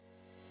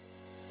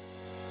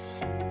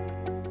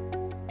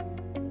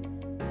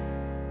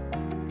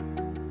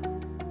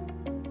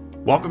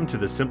Welcome to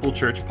the Simple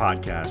Church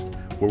Podcast,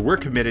 where we're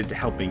committed to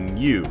helping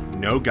you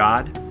know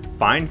God,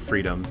 find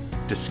freedom,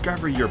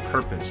 discover your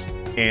purpose,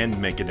 and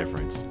make a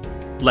difference.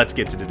 Let's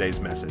get to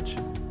today's message.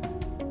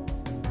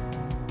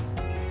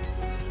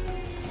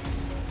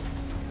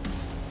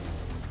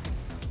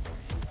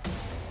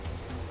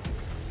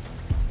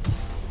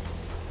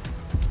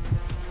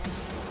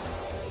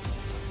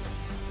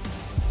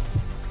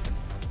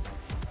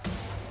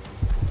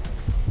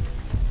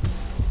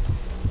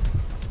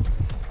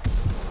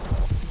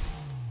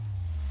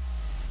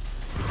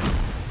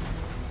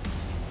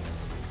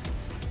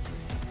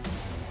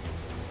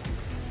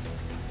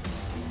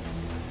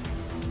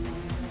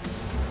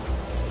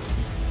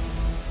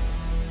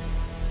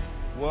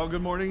 Well,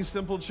 good morning,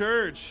 Simple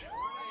Church.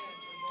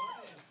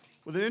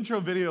 With an intro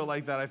video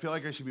like that, I feel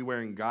like I should be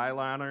wearing guy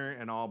liner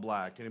and all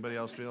black. Anybody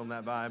else feeling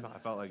that vibe?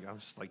 I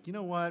was just like, you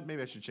know what?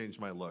 Maybe I should change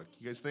my look.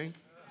 You guys think?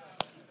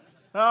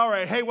 All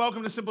right. Hey,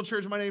 welcome to Simple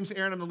Church. My name's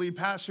Aaron. I'm the lead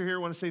pastor here. I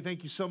want to say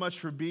thank you so much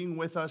for being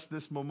with us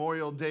this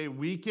Memorial Day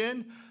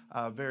weekend.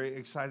 Very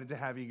excited to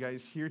have you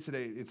guys here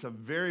today. It's a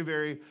very,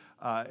 very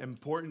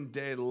important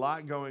day, a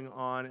lot going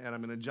on, and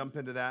I'm going to jump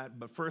into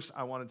that. But first,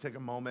 I want to take a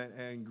moment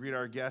and greet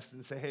our guests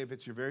and say, hey, if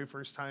it's your very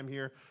first time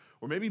here,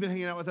 or maybe you've been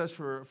hanging out with us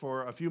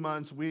for a few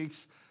months,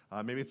 weeks,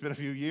 maybe it's been a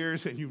few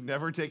years, and you've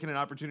never taken an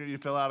opportunity to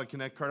fill out a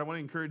Connect card, I want to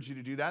encourage you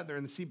to do that. They're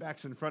in the seat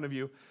backs in front of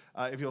you.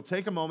 If you'll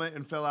take a moment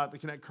and fill out the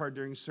Connect card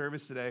during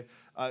service today,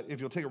 if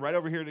you'll take it right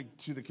over here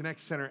to the Connect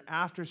Center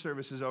after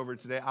service is over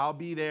today, I'll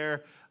be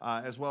there,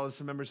 as well as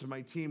some members of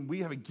my team. We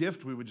have a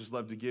gift we would just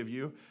love to give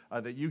you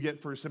that you get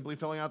for simply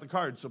filling out the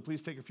card. So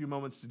please take a few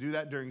moments to do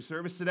that during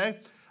service today.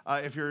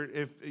 If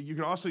you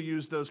can also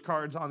use those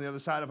cards on the other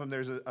side of them,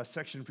 there's a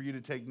section for you to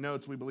take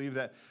notes. We believe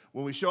that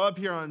when we show up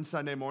here on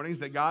Sunday mornings,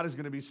 that God is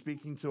going to be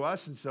speaking to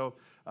us, and so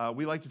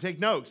we like to take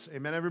notes.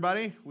 Amen,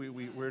 everybody?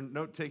 We're a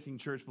note-taking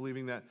church,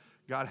 believing that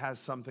God has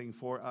something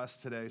for us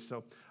today.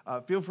 So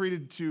feel free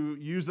to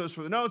use those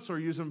for the notes or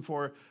use them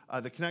for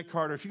the Connect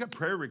card. Or if you got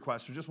prayer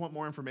requests or just want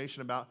more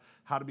information about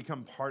how to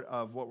become part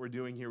of what we're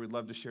doing here, we'd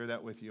love to share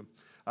that with you.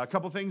 A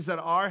couple things that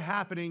are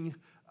happening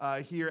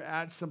here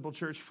at Simple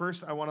Church.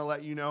 First, I want to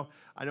let you know,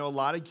 I know a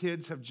lot of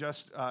kids have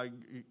just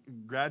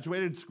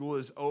graduated. School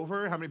is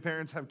over. How many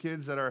parents have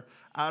kids that are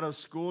out of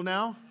school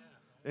now?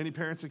 Any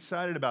parents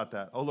excited about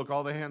that? Oh, look,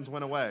 all the hands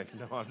went away.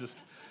 No,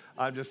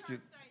 I'm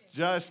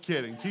just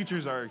kidding.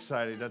 Teachers are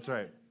excited. That's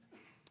right.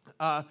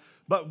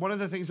 But one of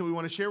the things that we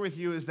want to share with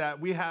you is that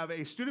we have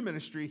a student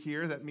ministry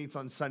here that meets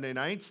on Sunday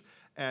nights.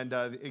 And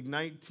the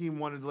Ignite team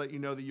wanted to let you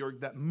know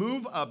that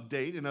move up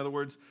date, in other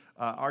words,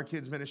 our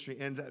kids' ministry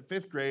ends at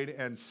 5th grade,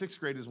 and 6th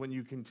grade is when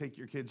you can take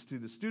your kids to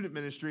the student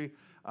ministry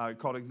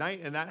called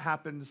Ignite, and that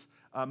happens,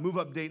 move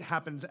up date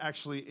happens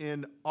actually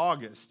in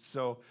August.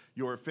 So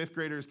your 5th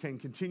graders can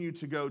continue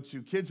to go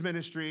to kids'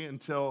 ministry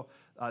until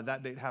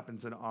that date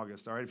happens in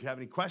August. All right, if you have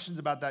any questions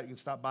about that, you can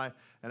stop by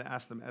and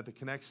ask them at the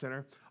Connect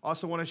Center.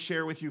 Also want to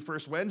share with you,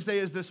 First Wednesday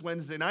is this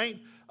Wednesday night.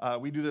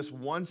 We do this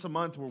once a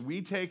month where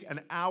we take an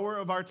hour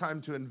of our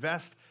time to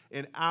invest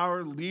in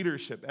our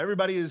leadership.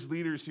 Everybody is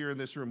leaders here in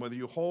this room, whether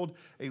you hold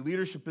a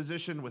leadership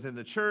position within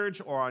the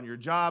church or on your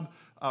job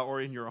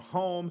or in your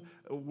home,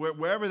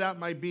 wherever that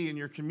might be in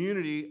your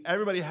community,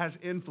 everybody has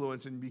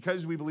influence. And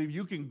because we believe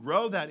you can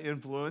grow that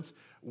influence,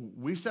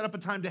 we set up a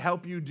time to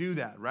help you do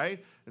that,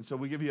 right? And so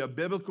we give you a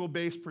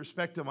biblical-based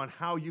perspective on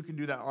how you can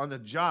do that on the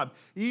job.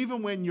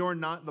 Even when you're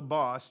not the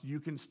boss, you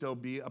can still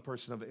be a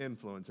person of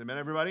influence. Amen,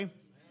 everybody? Amen.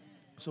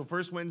 So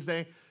First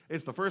Wednesday,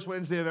 it's the first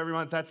Wednesday of every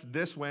month. That's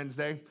this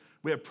Wednesday.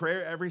 We have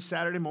prayer every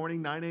Saturday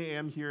morning, 9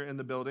 a.m. here in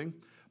the building.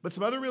 But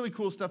some other really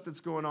cool stuff that's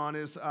going on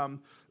is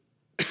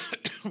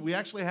we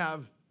actually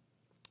have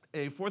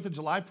a 4th of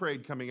July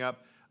parade coming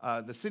up.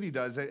 The city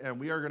does it, and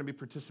we are going to be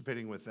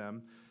participating with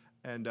them.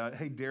 And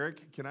hey,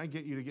 Derek, can I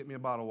get you to get me a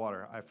bottle of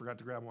water? I forgot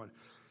to grab one.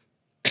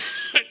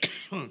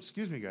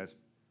 Excuse me, guys.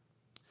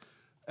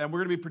 And we're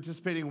going to be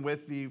participating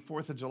with the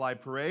 4th of July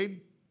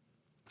parade.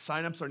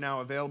 Sign-ups are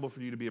now available for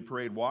you to be a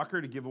parade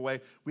walker to give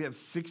away. We have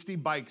 60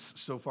 bikes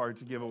so far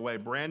to give away,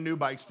 brand new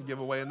bikes to give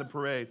away in the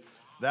parade.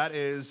 That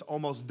is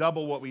almost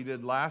double what we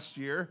did last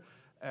year.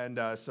 And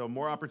so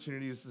more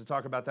opportunities to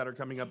talk about that are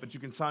coming up. But you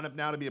can sign up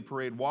now to be a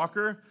parade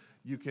walker.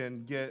 You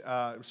can get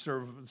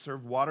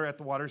serve water at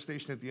the water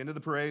station at the end of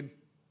the parade.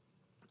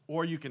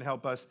 Or you can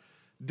help us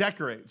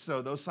decorate.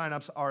 So those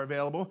sign-ups are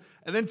available.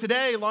 And then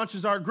today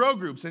launches our Grow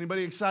Groups.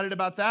 Anybody excited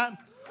about that?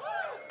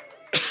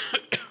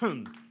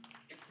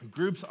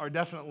 Groups are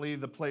definitely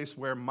the place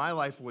where my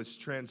life was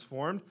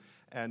transformed,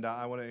 and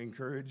I want to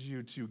encourage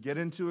you to get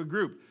into a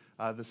group.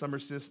 The summer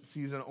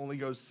season only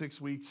goes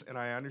 6 weeks, and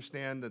I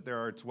understand that there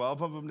are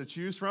 12 of them to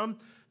choose from.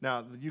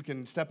 Now, you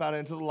can step out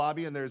into the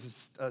lobby, and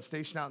there's a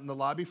station out in the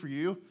lobby for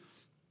you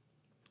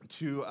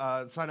to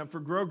sign up for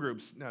Grow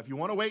Groups. Now, if you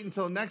want to wait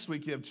until next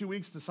week, you have 2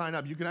 weeks to sign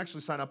up. You can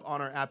actually sign up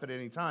on our app at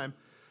any time.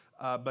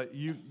 But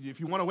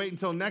if you want to wait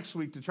until next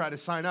week to try to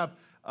sign up,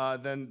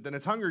 then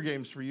it's Hunger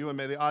Games for you, and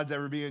may the odds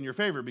ever be in your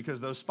favor because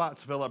those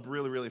spots fill up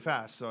really, really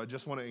fast. So I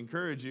just want to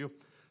encourage you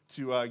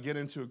to get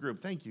into a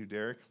group. Thank you,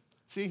 Derek.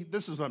 See,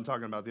 this is what I'm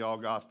talking about, the all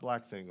goth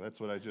black thing. That's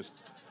what I just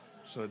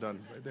should have done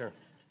right there.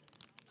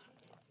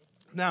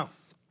 Now,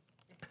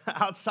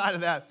 outside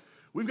of that,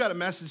 we've got a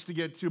message to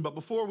get to, but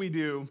before we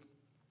do,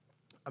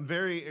 I'm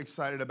very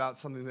excited about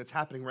something that's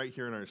happening right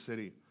here in our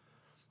city.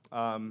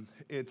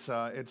 It's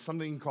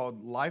something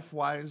called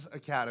LifeWise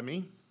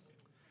Academy.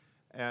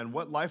 And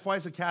what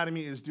LifeWise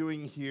Academy is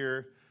doing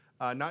here,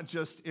 not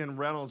just in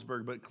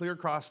Reynoldsburg, but clear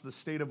across the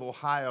state of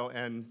Ohio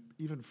and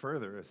even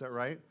further, is that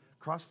right?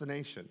 Across the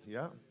nation,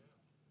 yeah.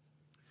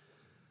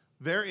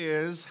 There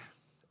is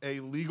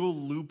a legal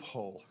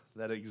loophole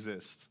that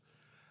exists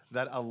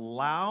that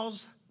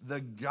allows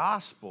the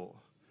gospel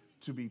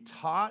to be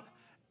taught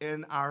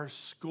in our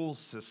school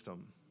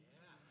system.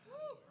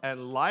 And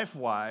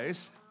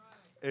LifeWise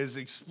is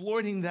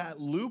exploiting that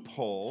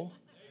loophole.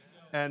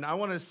 And I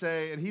want to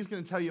say, and he's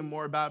going to tell you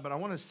more about it, but I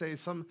want to say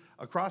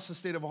across the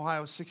state of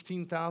Ohio,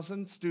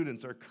 16,000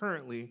 students are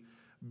currently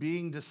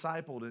being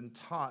discipled and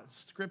taught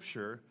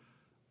Scripture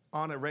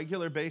on a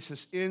regular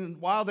basis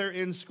while they're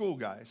in school,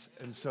 guys.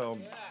 And so,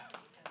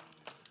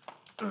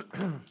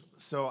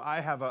 so I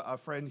have a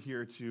friend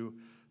here to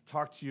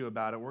talk to you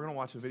about it. We're going to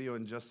watch a video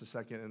in just a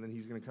second, and then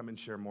he's going to come and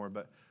share more.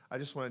 But I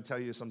just want to tell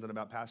you something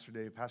about Pastor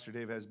Dave. Pastor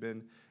Dave has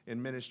been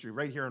in ministry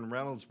right here in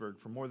Reynoldsburg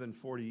for more than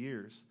 40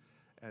 years.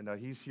 And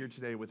he's here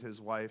today with his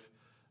wife,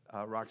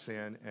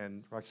 Roxanne,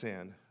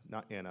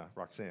 not Anna,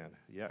 Roxanne.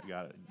 Yeah,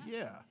 got it.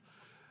 Yeah.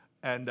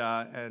 And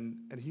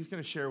he's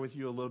going to share with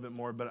you a little bit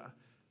more, but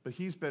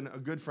he's been a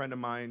good friend of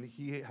mine.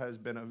 He has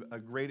been a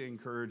great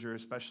encourager,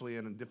 especially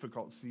in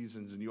difficult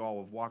seasons, and you all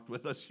have walked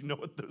with us. You know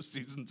what those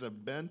seasons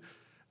have been,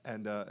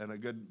 and a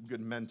good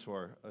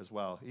mentor as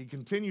well. He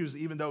continues,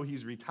 even though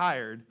he's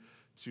retired,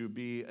 to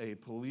be a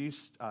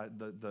police,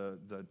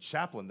 the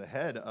chaplain, the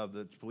head of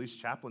the police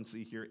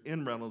chaplaincy here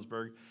in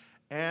Reynoldsburg,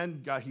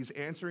 and he's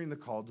answering the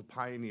call to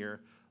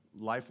pioneer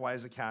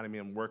LifeWise Academy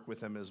and work with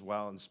them as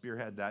well and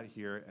spearhead that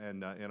here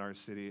and in our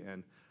city.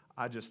 And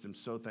I just am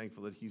so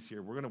thankful that he's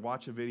here. We're going to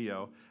watch a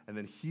video, and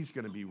then he's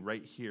going to be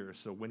right here.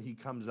 So when he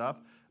comes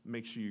up,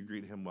 make sure you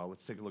greet him well.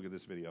 Let's take a look at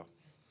this video.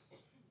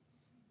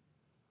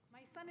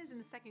 My son is in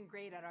the second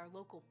grade at our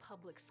local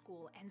public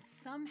school, and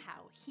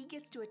somehow he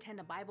gets to attend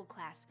a Bible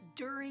class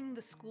during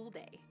the school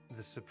day.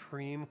 The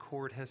Supreme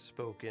Court has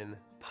spoken.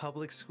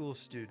 Public school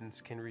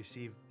students can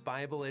receive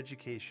Bible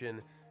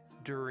education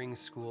during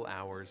school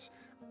hours.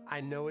 I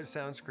know it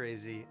sounds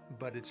crazy,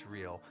 but it's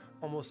real.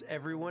 Almost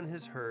everyone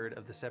has heard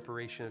of the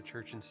separation of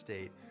church and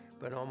state,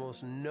 but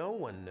almost no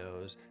one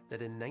knows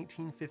that in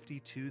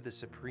 1952, the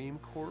Supreme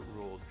Court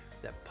ruled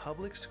that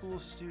public school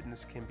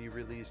students can be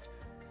released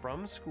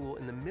from school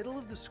in the middle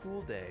of the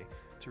school day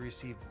to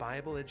receive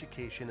Bible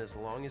education as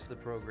long as the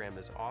program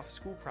is off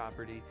school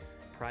property,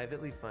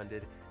 privately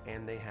funded,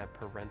 and they have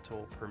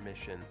parental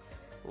permission.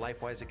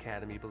 LifeWise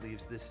Academy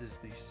believes this is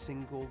the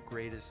single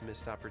greatest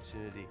missed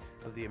opportunity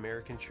of the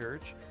American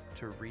church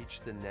to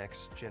reach the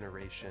next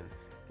generation.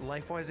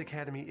 LifeWise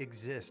Academy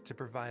exists to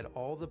provide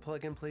all the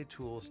plug-and-play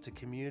tools to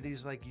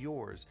communities like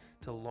yours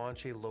to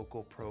launch a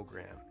local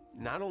program.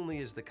 Not only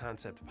is the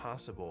concept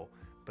possible,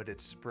 but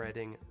it's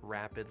spreading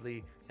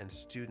rapidly and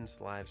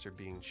students' lives are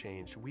being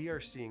changed. We are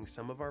seeing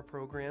some of our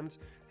programs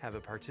have a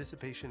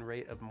participation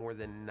rate of more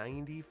than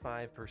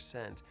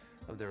 95%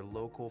 of their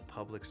local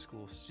public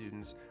school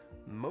students.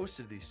 Most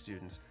of these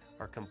students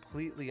are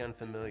completely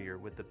unfamiliar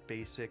with the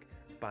basic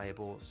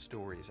Bible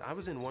stories. I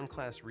was in one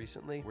class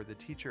recently where the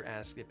teacher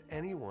asked if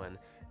anyone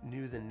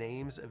knew the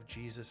names of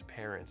Jesus'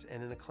 parents,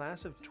 and in a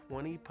class of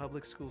 20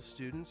 public school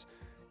students,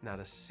 not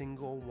a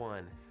single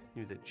one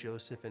knew that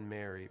Joseph and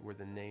Mary were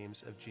the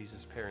names of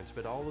Jesus' parents.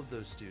 But all of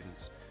those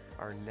students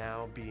are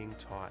now being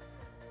taught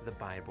the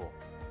Bible.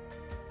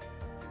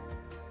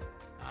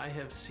 I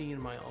have seen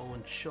my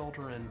own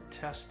children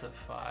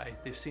testify.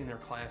 They've seen their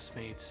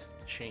classmates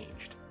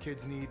changed.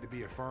 Kids need to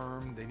be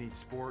affirmed, they need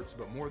sports,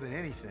 but more than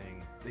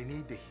anything, they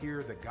need to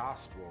hear the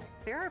gospel.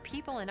 There are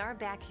people in our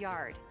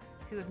backyard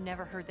who have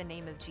never heard the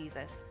name of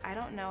Jesus. I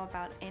don't know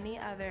about any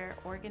other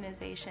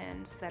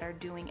organizations that are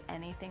doing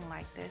anything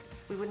like this.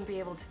 We wouldn't be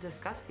able to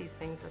discuss these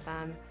things with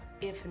them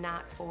if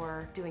not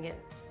for doing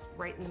it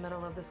right in the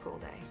middle of the school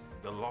day.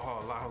 The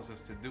law allows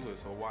us to do it,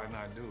 so why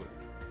not do it?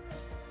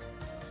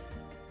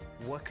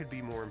 What could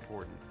be more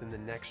important than the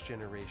next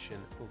generation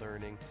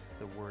learning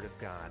the Word of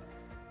God?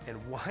 And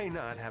why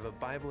not have a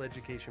Bible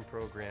education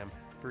program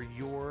for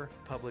your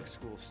public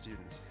school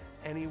students?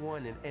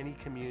 Anyone in any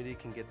community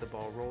can get the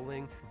ball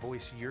rolling.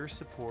 Voice your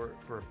support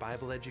for a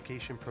Bible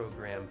education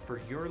program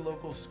for your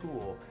local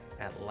school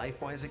at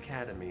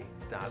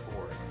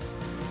lifewiseacademy.org.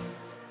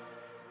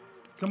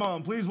 Come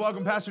on, please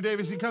welcome Pastor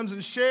Davis. He comes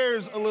and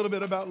shares a little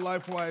bit about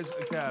LifeWise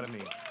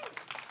Academy.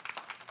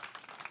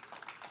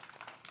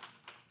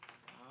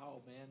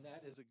 Oh, man,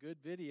 that is a good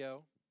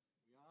video.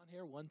 We on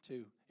here? 1,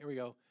 2. Here we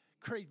go.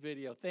 Great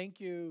video. Thank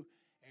you,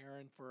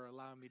 Aaron, for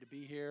allowing me to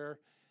be here.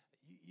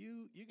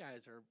 You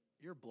guys are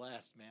You're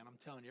blessed, man. I'm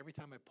telling you, every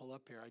time I pull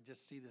up here, I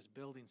just see this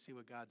building, see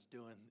what God's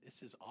doing.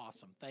 This is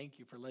awesome. Thank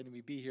you for letting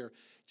me be here.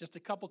 Just a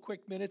couple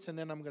quick minutes, and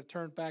then I'm going to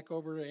turn it back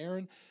over to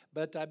Aaron.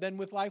 But I've been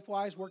with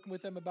LifeWise, working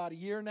with them about a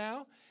year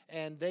now,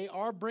 and they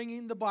are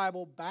bringing the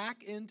Bible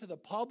back into the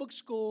public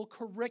school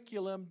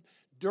curriculum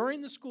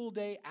during the school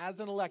day as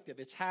an elective.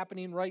 It's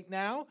happening right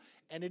now,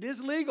 and it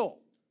is legal.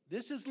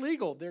 This is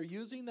legal. They're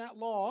using that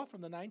law from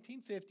the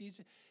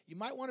 1950s. You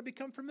might want to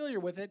become familiar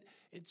with it.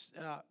 It's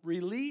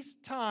release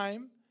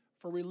time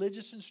for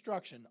religious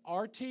instruction,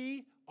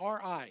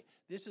 RTRI.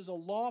 This is a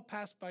law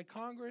passed by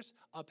Congress,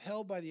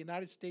 upheld by the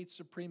United States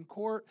Supreme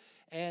Court,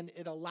 and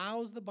it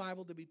allows the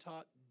Bible to be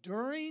taught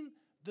during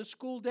the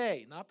school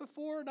day, not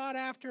before, not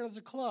after as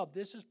a club.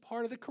 This is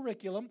part of the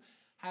curriculum.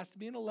 Has to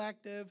be an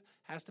elective,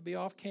 has to be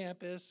off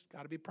campus,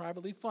 got to be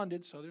privately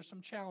funded, so there's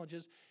some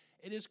challenges.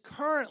 It is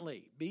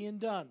currently being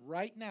done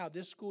right now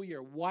this school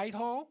year.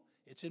 Whitehall,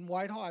 it's in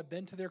Whitehall. I've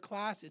been to their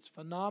class. It's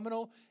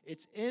phenomenal.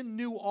 It's in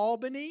New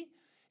Albany.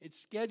 It's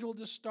scheduled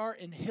to start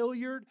in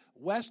Hilliard,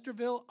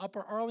 Westerville,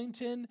 Upper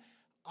Arlington,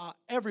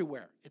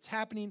 everywhere. It's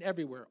happening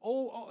everywhere.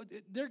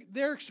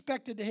 They're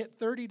expected to hit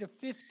 30 to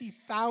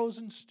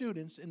 50,000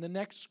 students in the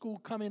next school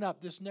coming up,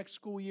 this next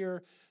school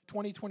year,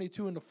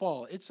 2022 in the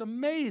fall. It's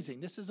amazing.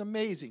 This is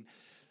amazing.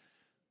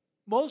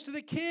 Most of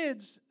the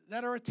kids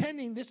that are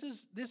attending,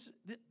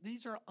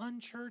 these are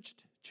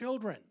unchurched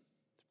children.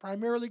 It's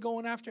primarily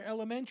going after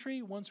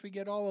elementary. Once we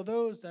get all of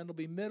those, then it'll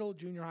be middle,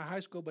 junior high, high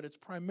school, but it's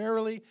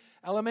primarily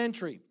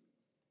elementary.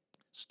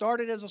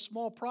 Started as a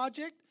small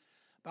project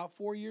about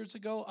 4 years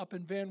ago up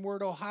in Van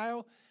Wert,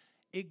 Ohio.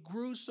 It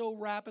grew so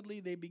rapidly,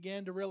 they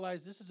began to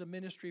realize this is a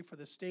ministry for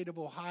the state of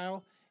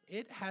Ohio.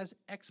 It has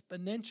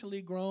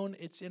exponentially grown.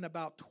 It's in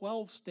about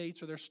 12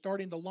 states, or they're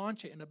starting to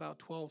launch it in about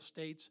 12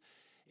 states.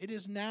 It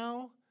is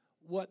now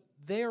what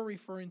they're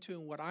referring to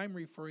and what I'm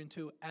referring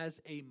to as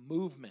a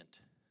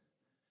movement.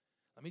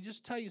 Let me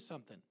just tell you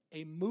something.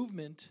 A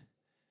movement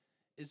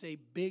is a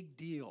big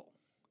deal.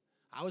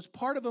 I was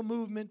part of a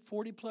movement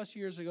 40 plus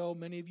years ago.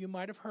 Many of you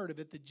might have heard of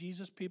it, the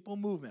Jesus People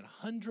Movement.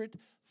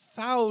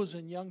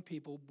 100,000 young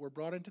people were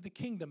brought into the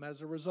kingdom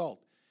as a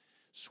result.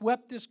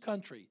 Swept this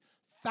country.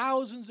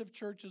 Thousands of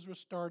churches were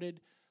started.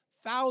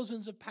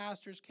 Thousands of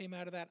pastors came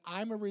out of that.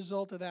 I'm a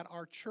result of that.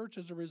 Our church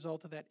is a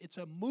result of that. It's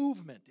a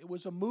movement. It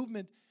was a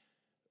movement.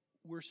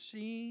 We're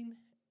seeing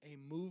a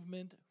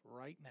movement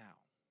right now.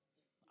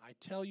 I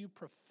tell you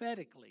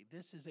prophetically,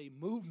 this is a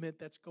movement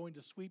that's going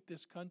to sweep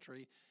this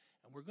country,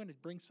 and we're going to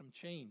bring some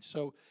change.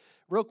 So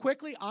real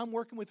quickly, I'm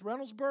working with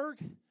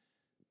Reynoldsburg.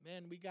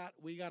 Man, we got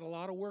a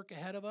lot of work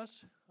ahead of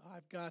us.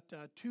 I've got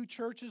 2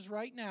 churches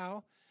right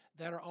now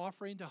that are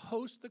offering to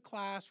host the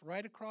class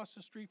right across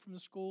the street from the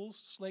schools.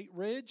 Slate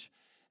Ridge,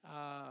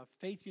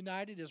 Faith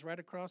United is right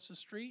across the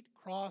street.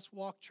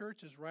 Crosswalk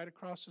Church is right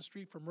across the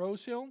street from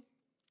Rose Hill.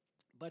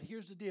 But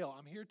here's the deal.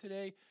 I'm here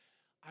today.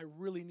 I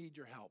really need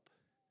your help.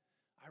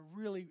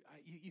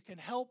 You can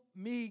help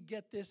me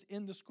get this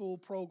in the school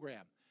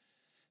program.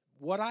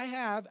 What I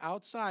have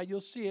outside,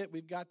 you'll see it.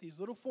 We've got these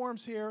little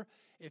forms here.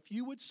 If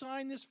you would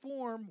sign this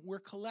form,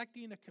 we're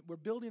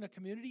building a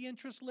community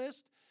interest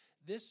list.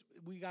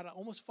 We got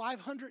almost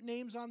 500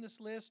 names on this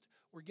list.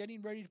 We're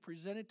getting ready to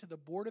present it to the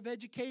Board of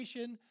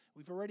Education.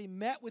 We've already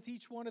met with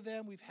each one of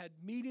them. We've had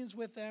meetings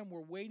with them.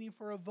 We're waiting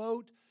for a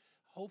vote,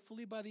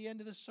 hopefully by the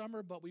end of the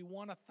summer, but we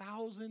want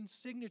 1,000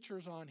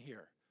 signatures on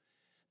here.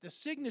 The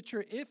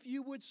signature, if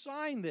you would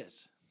sign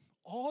this,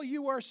 all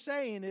you are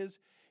saying is,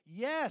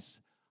 yes,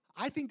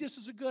 I think this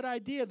is a good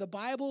idea. The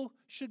Bible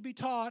should be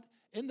taught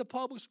in the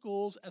public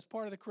schools as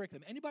part of the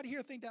curriculum. Anybody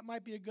here think that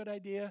might be a good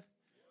idea?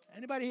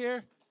 Anybody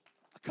here?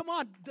 Come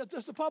on,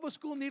 does the public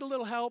school need a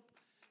little help?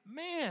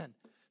 Man.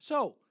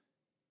 So,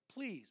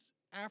 please,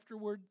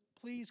 afterward,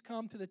 please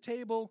come to the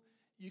table.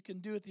 You can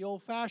do it the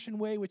old-fashioned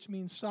way, which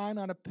means sign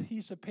on a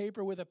piece of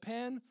paper with a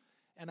pen.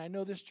 And I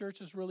know this church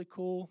is really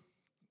cool.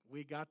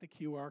 We got the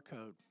QR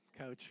code,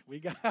 Coach. We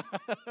got,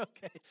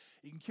 okay.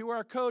 You can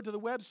QR code to the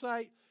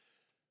website.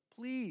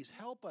 Please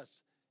help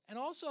us. And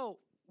also,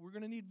 we're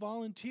going to need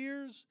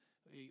volunteers,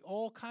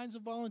 all kinds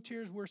of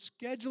volunteers. We're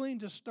scheduling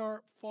to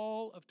start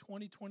fall of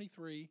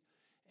 2023,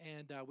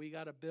 and we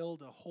got to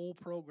build a whole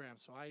program.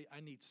 So I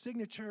need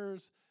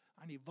signatures.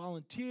 I need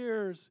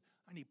volunteers.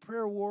 I need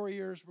prayer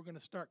warriors. We're going to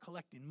start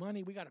collecting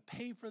money. We got to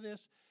pay for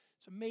this.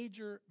 It's a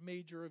major,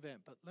 major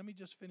event. But let me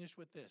just finish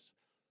with this.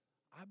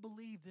 I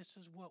believe this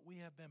is what we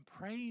have been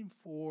praying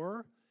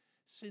for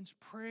since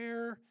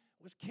prayer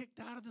was kicked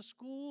out of the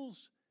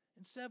schools.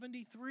 In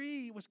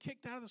 73, it was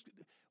kicked out of the school.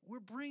 We're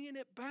bringing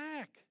it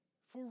back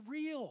for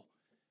real.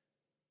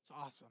 It's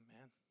awesome,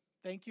 man.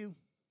 Thank you.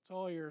 It's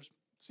all yours.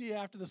 See you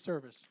after the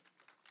service.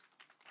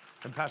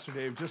 And Pastor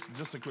Dave,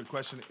 just a quick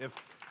question. If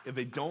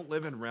they don't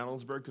live in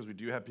Reynoldsburg, because we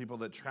do have people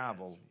that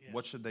travel, yes.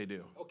 What should they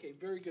do? Okay,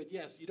 very good.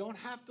 Yes, you don't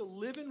have to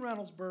live in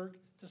Reynoldsburg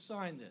to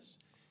sign this.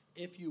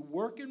 If you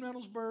work in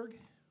Reynoldsburg,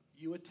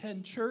 you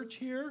attend church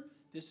here,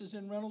 this is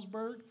in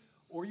Reynoldsburg,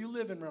 or you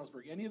live in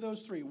Reynoldsburg. Any of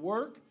those three,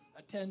 work,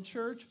 attend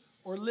church,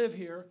 or live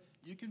here,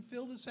 you can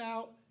fill this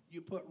out.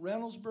 You put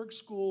Reynoldsburg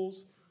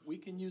Schools we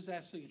can use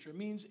that signature.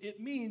 It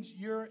means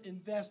you're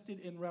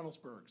invested in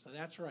Reynoldsburg. So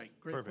that's right.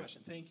 Great Perfect.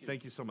 question. Thank you.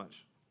 Thank you so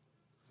much.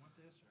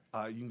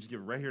 You can just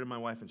give it right here to my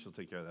wife, and she'll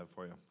take care of that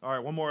for you. All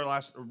right, one more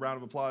last round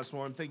of applause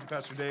for him. Thank you,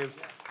 Pastor Dave,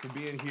 for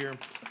being here.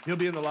 He'll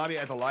be in the lobby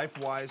at the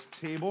LifeWise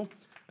table,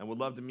 and would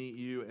love to meet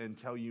you and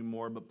tell you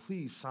more. But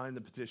please sign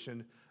the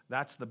petition.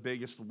 That's the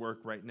biggest work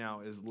right now,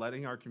 is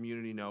letting our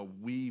community know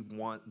we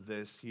want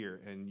this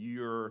here, and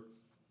your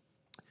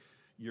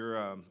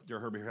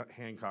Herbie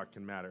Hancock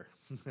can matter,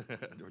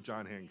 or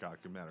John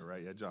Hancock can matter,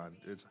 right? Yeah, John.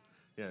 It's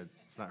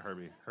not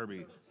Herbie.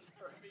 Herbie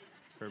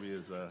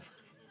is a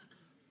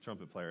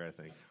trumpet player, I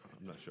think.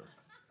 I'm not sure.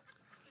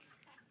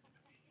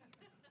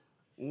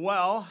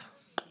 Well,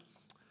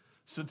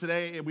 so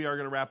today we are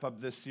going to wrap up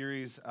this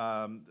series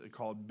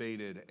called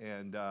Baited,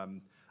 and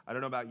I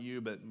don't know about you,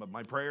 but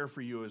my prayer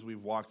for you as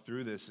we've walked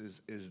through this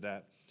is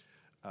that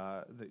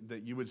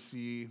that you would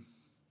see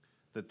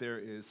that there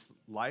is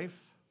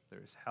life, there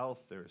is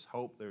health, there is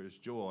hope, there is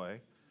joy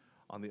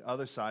on the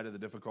other side of the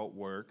difficult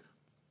work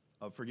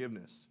of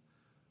forgiveness,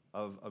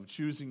 of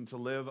choosing to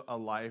live a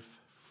life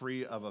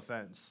free of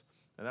offense.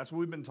 And that's what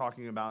we've been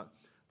talking about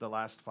the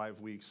last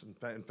 5 weeks.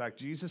 In fact,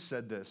 Jesus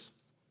said this.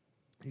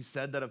 He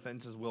said that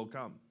offenses will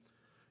come.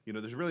 You know,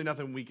 there's really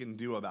nothing we can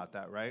do about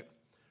that, right?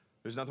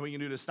 There's nothing we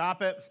can do to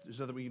stop it. There's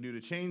nothing we can do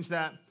to change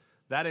that.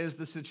 That is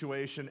the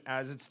situation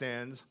as it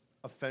stands.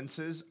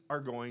 Offenses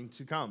are going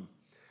to come.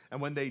 And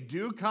when they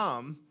do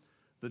come,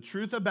 the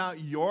truth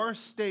about your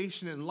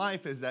station in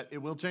life is that it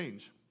will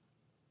change.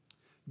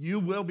 You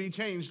will be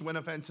changed when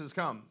offenses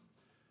come.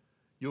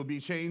 You'll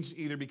be changed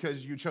either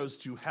because you chose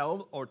to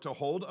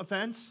hold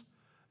offense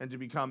and to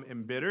become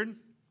embittered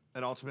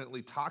and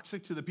ultimately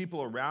toxic to the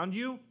people around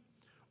you,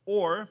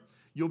 or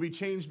you'll be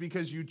changed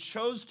because you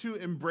chose to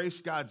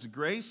embrace God's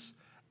grace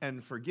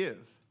and forgive.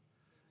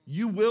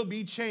 You will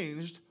be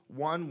changed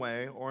one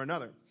way or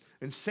another.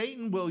 And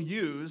Satan will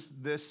use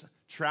this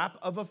trap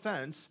of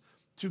offense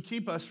to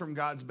keep us from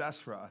God's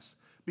best for us.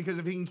 Because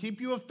if he can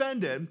keep you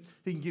offended,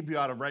 he can keep you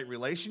out of right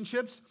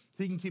relationships,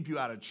 he can keep you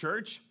out of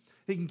church,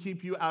 he can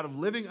keep you out of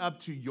living up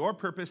to your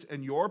purpose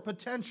and your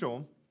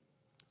potential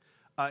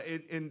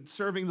in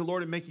serving the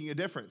Lord and making a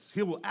difference.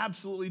 He will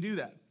absolutely do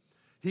that.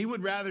 He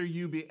would rather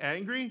you be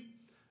angry,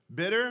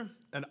 bitter,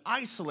 and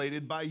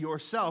isolated by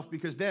yourself,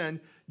 because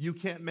then you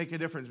can't make a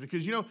difference.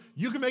 Because, you know,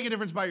 you can make a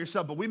difference by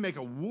yourself, but we make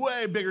a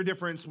way bigger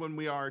difference when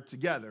we are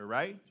together,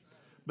 right?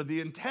 But the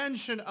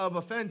intention of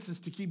offense is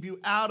to keep you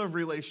out of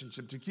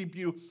relationship, to keep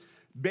you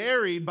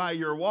buried by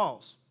your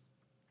walls.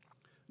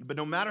 But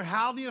no matter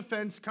how the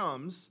offense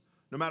comes,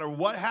 no matter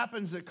what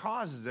happens that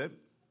causes it,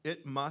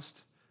 it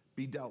must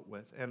be dealt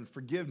with. And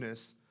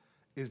forgiveness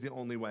is the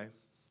only way.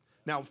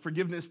 Now,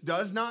 forgiveness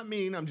does not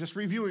mean, I'm just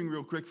reviewing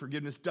real quick,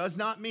 forgiveness does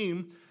not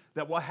mean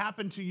that what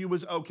happened to you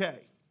was okay.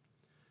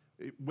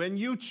 When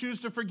you choose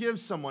to forgive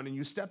someone and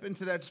you step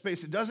into that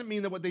space, it doesn't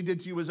mean that what they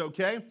did to you was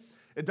okay.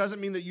 It doesn't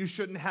mean that you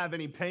shouldn't have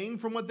any pain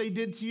from what they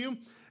did to you.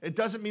 It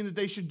doesn't mean that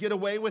they should get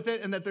away with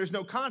it and that there's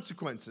no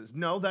consequences.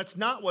 No, that's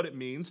not what it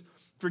means.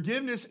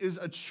 Forgiveness is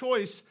a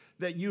choice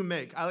that you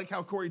make. I like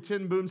how Corrie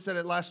ten Boom said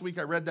it last week.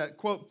 I read that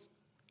quote.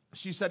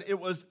 She said it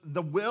was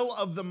the will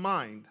of the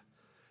mind.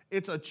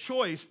 It's a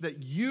choice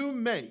that you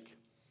make.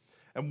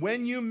 And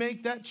when you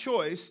make that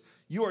choice,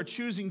 you are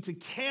choosing to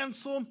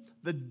cancel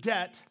the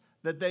debt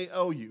that they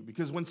owe you.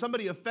 Because when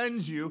somebody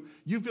offends you,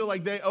 you feel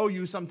like they owe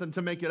you something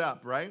to make it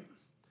up, right?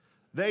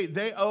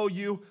 They owe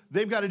you,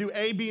 they've got to do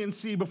A, B, and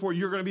C before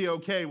you're going to be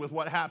okay with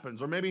what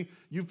happens. Or maybe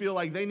you feel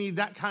like they need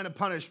that kind of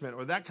punishment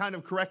or that kind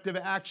of corrective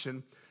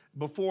action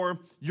before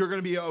you're going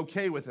to be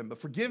okay with them. But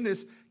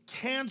forgiveness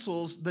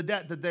cancels the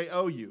debt that they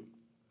owe you.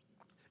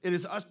 It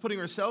is us putting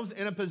ourselves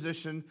in a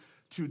position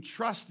to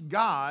trust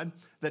God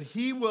that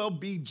he will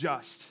be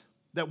just,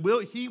 that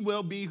he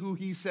will be who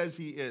he says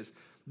he is,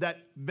 that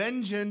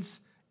vengeance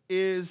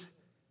is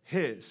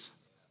his.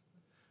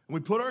 And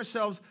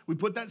we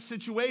put that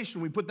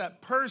situation, we put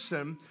that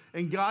person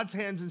in God's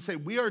hands and say,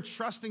 we are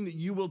trusting that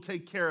you will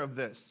take care of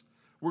this.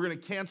 We're going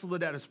to cancel the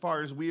debt as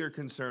far as we are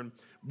concerned.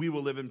 We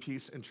will live in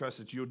peace and trust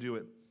that you'll do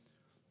it.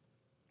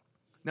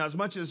 Now, as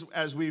much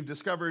as we've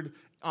discovered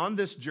on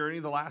this journey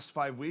the last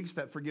 5 weeks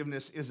that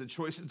forgiveness is a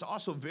choice, it's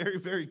also very,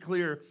 very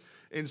clear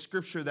in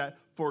Scripture that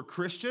for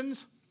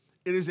Christians,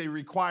 it is a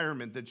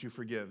requirement that you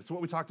forgive. It's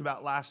what we talked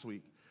about last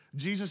week.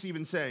 Jesus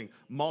even saying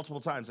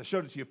multiple times, I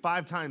showed it to you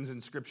 5 times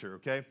in Scripture,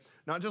 okay?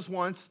 Not just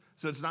once,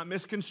 so it's not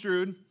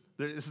misconstrued.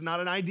 This is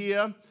not an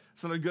idea.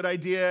 It's not a good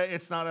idea.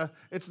 It's not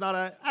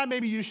a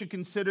maybe you should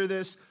consider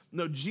this.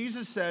 No,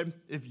 Jesus said,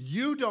 if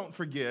you don't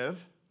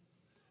forgive,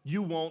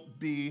 you won't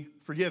be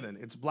forgiven.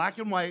 It's black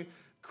and white,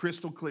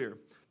 crystal clear,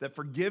 that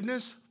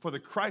forgiveness for the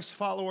Christ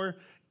follower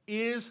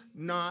is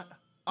not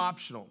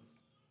optional.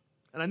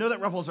 And I know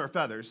that ruffles our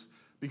feathers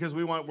because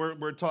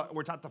we're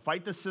taught to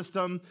fight the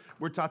system.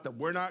 We're taught that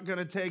we're not going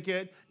to take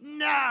it.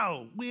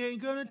 No, we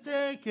ain't going to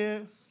take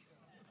it.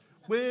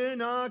 We're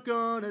not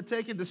going to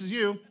take it. This is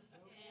you.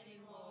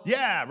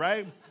 Yeah,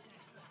 right?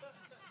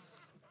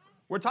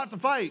 We're taught to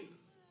fight.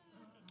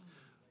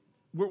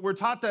 We're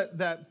taught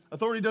that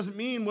authority doesn't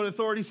mean what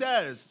authority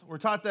says. We're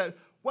taught that,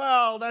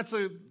 well,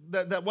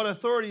 that what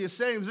authority is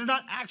saying, they're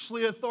not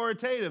actually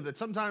authoritative, that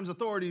sometimes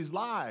authorities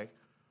lie.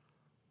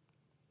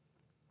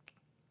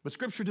 But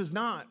Scripture does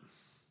not.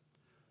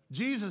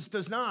 Jesus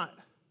does not.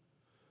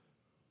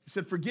 He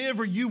said, forgive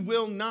or you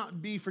will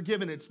not be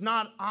forgiven. It's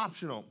not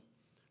optional.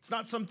 It's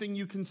not something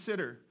you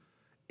consider.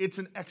 It's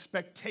an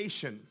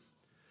expectation,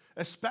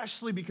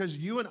 especially because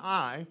you and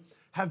I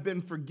have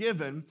been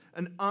forgiven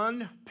an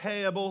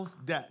unpayable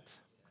debt.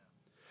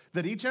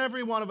 That each and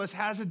every one of us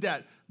has a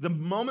debt. The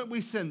moment we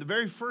sin, the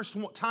very first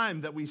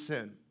time that we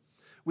sin,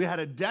 we had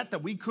a debt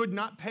that we could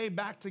not pay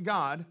back to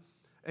God,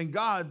 and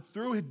God,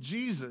 through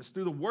Jesus,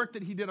 through the work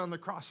that he did on the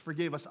cross,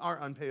 forgave us our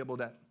unpayable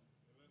debt.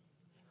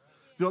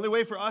 The only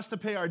way for us to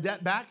pay our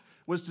debt back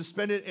was to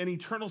spend it in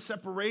eternal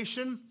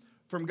separation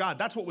from God.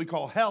 That's what we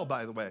call hell,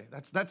 by the way.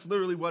 That's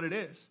literally what it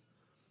is.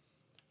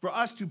 For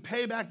us to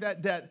pay back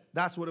that debt,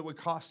 that's what it would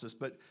cost us.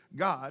 But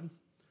God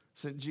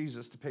sent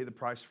Jesus to pay the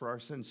price for our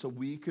sins so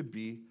we could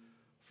be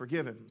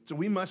forgiven. So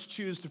we must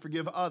choose to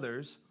forgive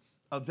others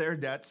of their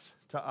debts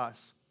to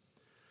us.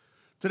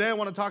 Today I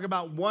want to talk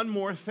about one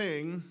more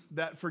thing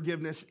that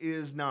forgiveness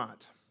is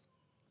not.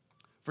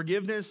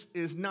 Forgiveness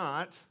is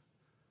not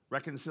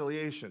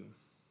reconciliation.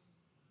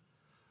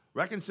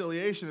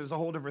 Reconciliation is a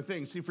whole different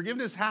thing. See,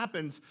 forgiveness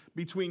happens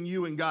between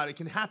you and God. It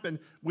can happen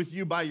with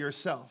you by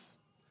yourself.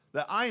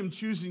 That I am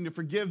choosing to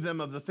forgive them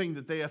of the thing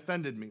that they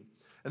offended me.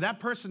 And that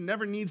person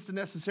never needs to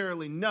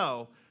necessarily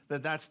know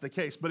that that's the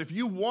case. But if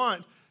you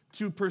want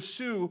to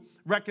pursue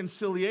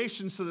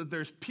reconciliation so that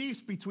there's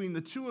peace between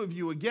the two of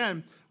you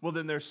again, well,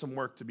 then there's some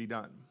work to be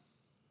done.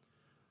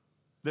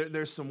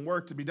 There's some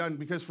work to be done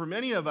because for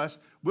many of us,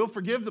 we'll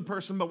forgive the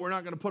person, but we're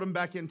not going to put them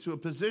back into a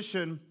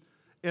position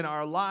in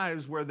our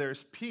lives where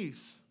there's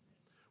peace.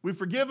 We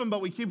forgive them,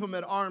 but we keep them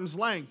at arm's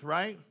length,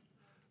 right?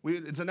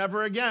 It's a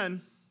never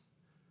again.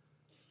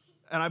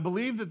 And I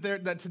believe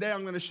that today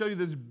I'm going to show you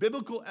there's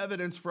biblical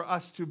evidence for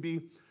us to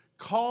be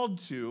called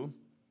to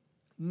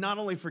not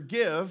only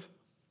forgive,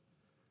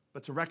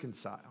 but to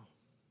reconcile.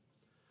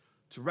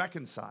 To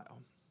reconcile.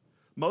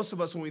 Most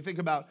of us, when we think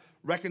about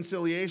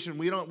reconciliation,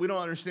 we don't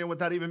understand what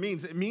that even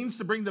means. It means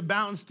to bring the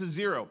balance to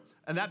zero.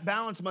 And that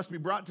balance must be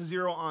brought to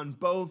zero on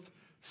both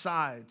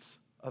sides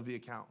of the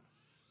account.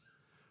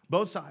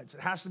 Both sides.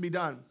 It has to be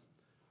done.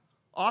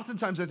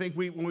 Oftentimes, I think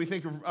when we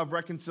think of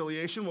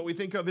reconciliation, what we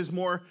think of is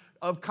more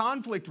of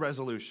conflict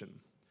resolution.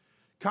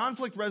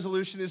 Conflict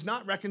resolution is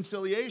not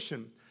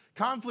reconciliation.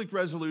 Conflict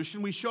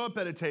resolution, we show up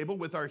at a table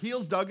with our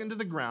heels dug into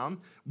the ground.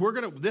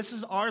 This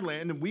is our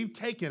land, and we've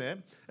taken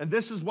it, and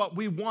this is what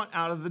we want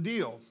out of the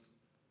deal.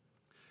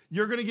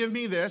 You're going to give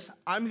me this.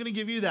 I'm going to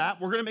give you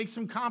that. We're going to make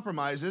some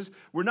compromises.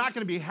 We're not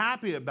going to be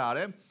happy about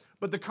it,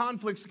 but the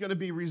conflict's going to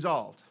be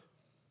resolved.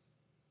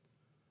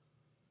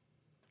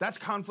 That's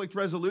conflict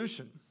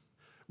resolution.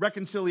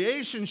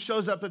 Reconciliation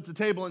shows up at the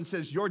table and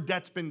says, your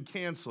debt's been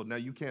canceled. Now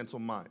you cancel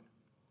mine.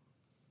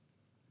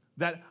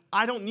 That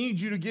I don't need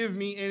you to give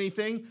me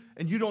anything,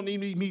 and you don't need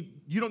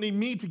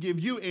me to give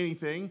you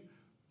anything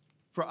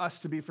for us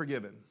to be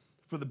forgiven,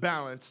 for the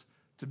balance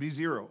to be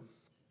zero.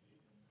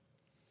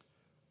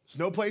 There's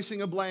no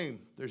placing of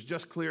blame. There's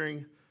just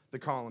clearing the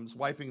columns,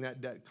 wiping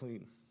that debt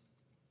clean.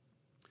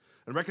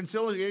 And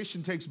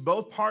reconciliation takes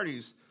both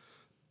parties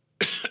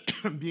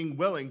being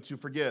willing to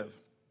forgive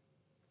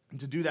and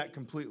to do that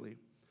completely.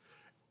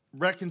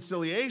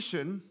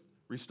 Reconciliation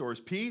restores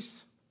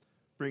peace,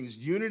 brings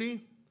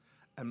unity,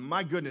 and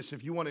my goodness,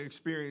 if you want to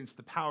experience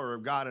the power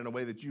of God in a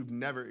way that you've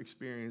never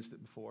experienced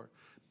it before,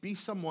 be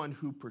someone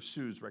who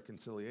pursues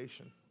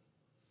reconciliation.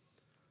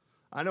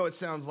 I know it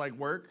sounds like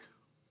work.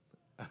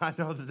 I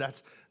know that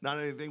that's not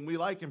anything we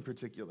like in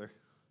particular.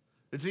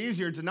 It's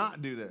easier to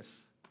not do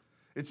this.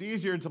 It's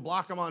easier to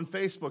block them on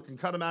Facebook and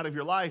cut them out of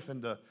your life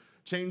and to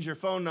change your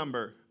phone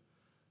number.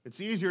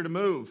 It's easier to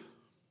move.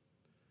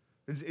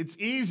 It's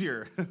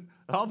easier.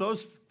 All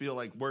those feel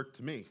like work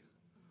to me.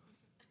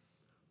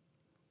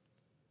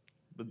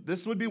 But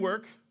this would be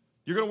work.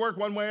 You're going to work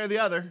one way or the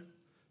other.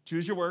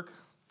 Choose your work.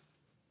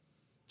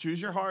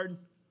 Choose your hard.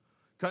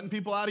 Cutting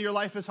people out of your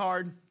life is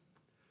hard.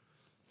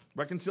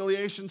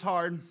 Reconciliation's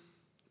hard.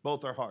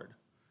 Both are hard.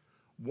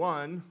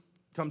 One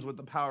comes with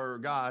the power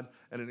of God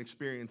and an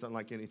experience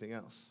unlike anything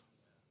else.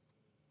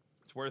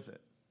 It's worth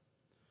it.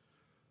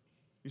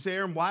 You say,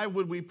 Aaron, why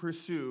would we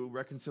pursue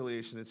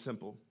reconciliation? It's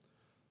simple.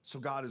 So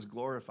God is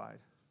glorified.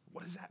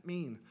 What does that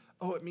mean?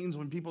 Oh, it means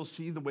when people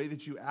see the way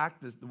that you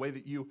act, the way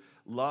that you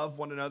love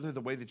one another,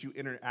 the way that you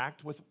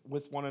interact with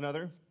one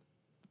another,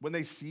 when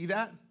they see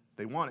that,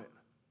 they want it.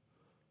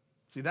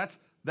 See,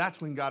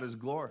 that's when God is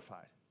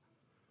glorified.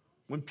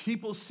 When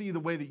people see the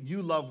way that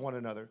you love one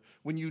another,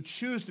 when you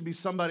choose to be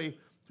somebody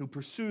who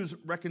pursues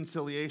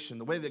reconciliation,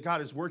 the way that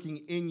God is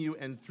working in you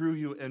and through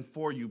you and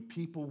for you,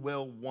 people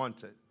will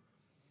want it.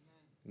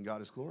 And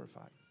God is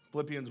glorified.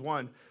 Philippians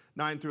 1,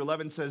 9 through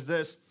 11 says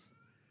this,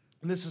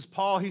 and this is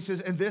Paul. He says,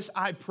 and this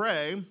I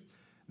pray,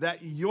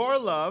 that your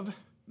love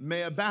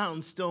may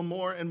abound still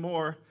more and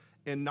more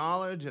in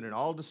knowledge and in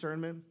all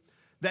discernment,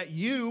 that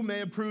you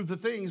may approve the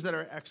things that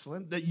are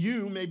excellent, that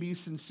you may be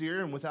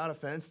sincere and without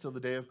offense till the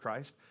day of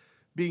Christ,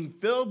 being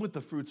filled with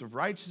the fruits of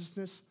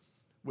righteousness,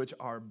 which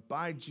are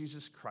by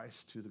Jesus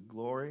Christ to the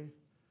glory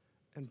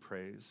and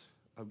praise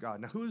of God.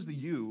 Now, who is the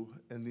you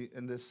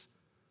in this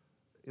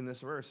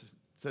verse? It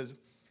says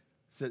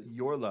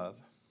your love,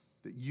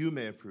 that you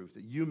may approve,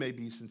 that you may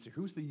be sincere.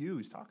 Who's the you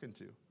he's talking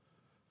to?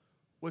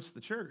 What's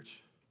the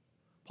church?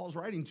 Paul's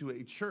writing to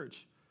a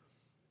church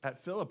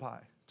at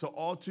Philippi, to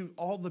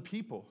all the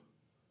people.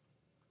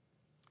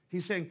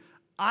 He's saying,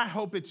 I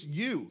hope it's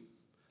you,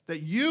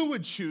 that you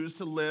would choose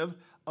to live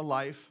a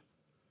life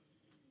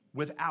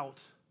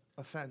without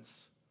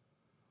offense.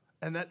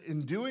 And that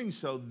in doing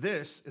so,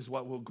 this is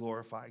what will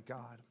glorify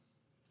God.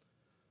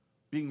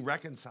 Being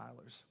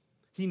reconcilers.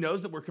 He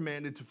knows that we're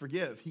commanded to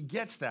forgive. He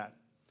gets that.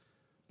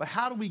 But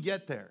how do we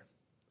get there?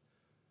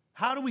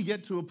 How do we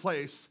get to a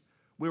place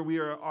where we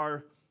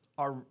are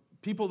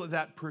people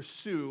that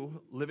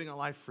pursue living a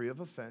life free of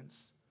offense?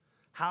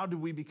 How do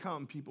we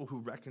become people who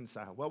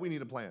reconcile? Well, we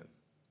need a plan.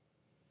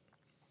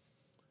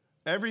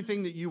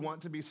 Everything that you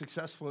want to be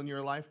successful in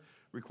your life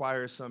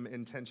requires some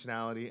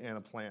intentionality and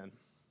a plan.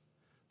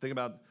 Think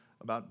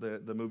about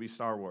the movie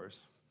Star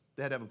Wars.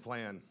 They had to have a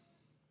plan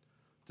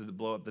to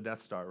blow up the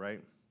Death Star,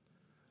 right?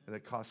 And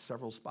it cost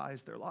several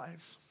spies their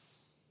lives.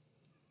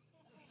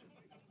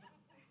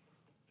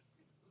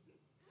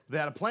 They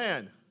had a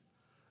plan.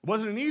 It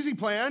wasn't an easy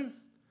plan,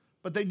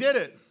 but they did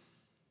it.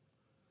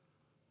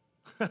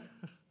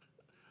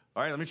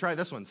 All right, let me try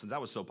this one since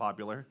that was so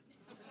popular.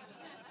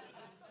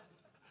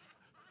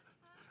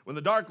 When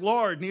the Dark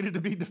Lord needed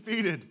to be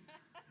defeated,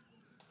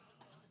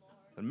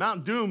 and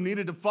Mount Doom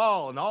needed to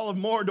fall, and all of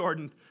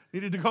Mordor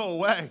needed to go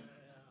away,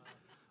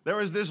 there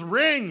was this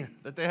ring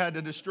that they had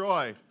to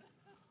destroy.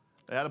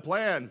 They had a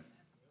plan.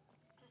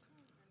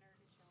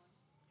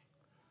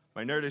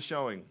 My nerd is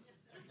showing.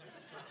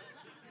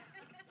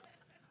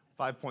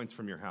 5 points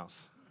from your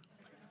house.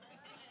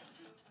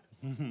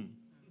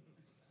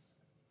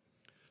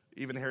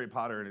 Even Harry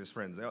Potter and his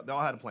friends, they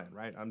all had a plan,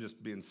 right? I'm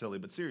just being silly,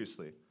 but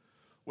seriously.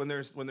 When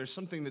there's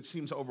something that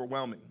seems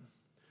overwhelming,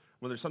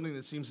 when there's something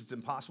that seems it's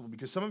impossible,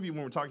 because some of you,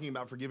 when we're talking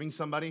about forgiving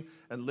somebody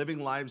and living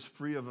lives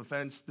free of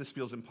offense, this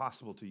feels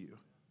impossible to you.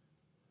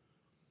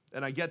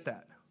 And I get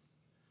that.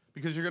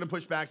 Because you're going to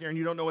push back, Aaron,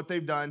 you don't know what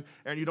they've done.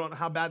 Aaron, you don't know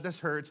how bad this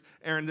hurts.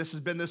 Aaron, this has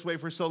been this way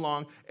for so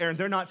long. Aaron,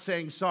 they're not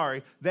saying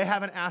sorry. They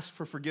haven't asked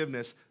for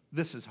forgiveness.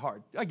 This is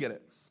hard. I get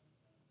it.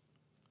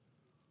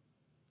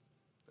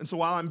 And so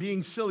while I'm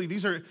being silly,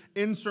 these are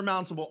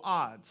insurmountable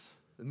odds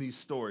in these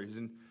stories,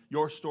 and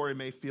your story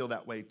may feel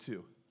that way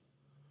too.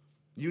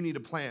 You need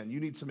a plan. You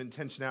need some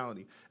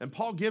intentionality. And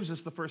Paul gives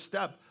us the first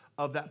step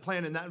of that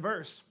plan in that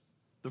verse.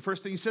 The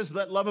first thing he says,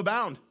 let love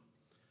abound.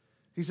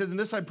 He said, in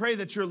this I pray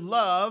that your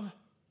love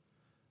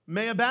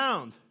may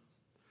abound.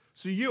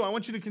 So I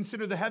want you to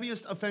consider the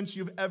heaviest offense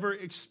you've ever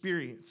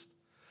experienced.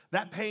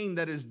 That pain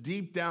that is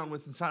deep down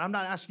within inside. I'm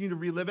not asking you to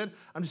relive it.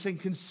 I'm just saying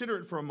consider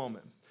it for a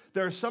moment.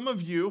 There are some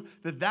of you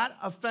that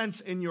offense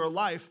in your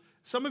life,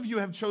 some of you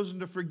have chosen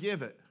to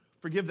forgive it.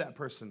 Forgive that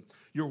person.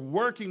 You're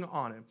working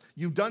on it.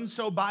 You've done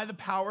so by the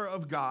power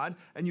of God,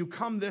 and you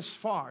come this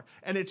far,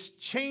 and it's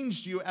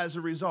changed you as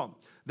a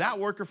result. That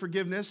work of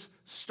forgiveness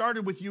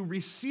started with you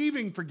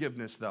receiving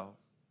forgiveness, though.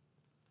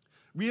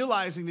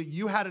 Realizing that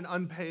you had an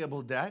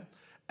unpayable debt,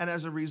 and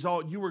as a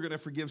result, you were going to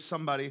forgive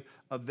somebody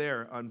of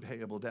their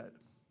unpayable debt.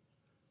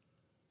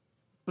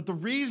 But the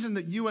reason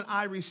that you and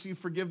I received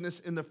forgiveness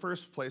in the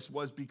first place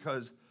was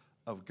because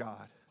of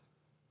God,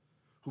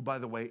 who, by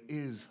the way,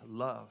 is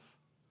love.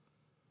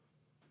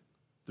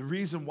 The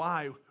reason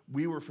why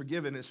we were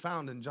forgiven is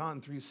found in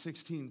John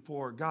 3:16,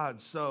 for God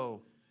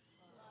so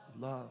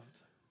loved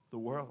the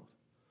world.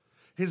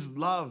 His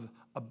love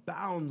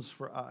abounds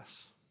for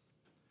us,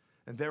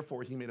 and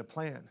therefore he made a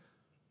plan,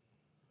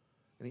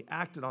 and he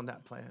acted on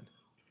that plan,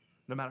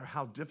 no matter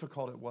how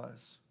difficult it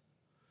was,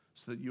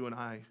 so that you and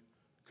I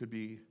could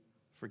be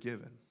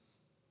forgiven.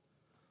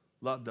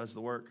 Love does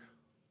the work.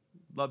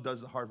 Love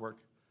does the hard work.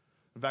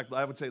 In fact,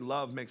 I would say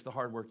love makes the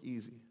hard work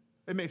easy.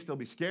 It may still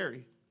be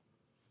scary,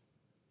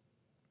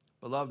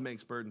 but love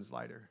makes burdens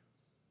lighter.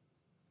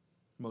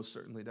 Most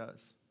certainly does.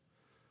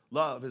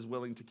 Love is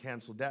willing to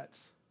cancel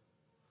debts.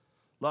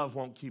 Love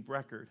won't keep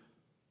record.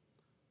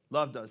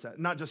 Love does that.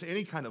 Not just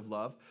any kind of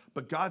love,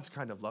 but God's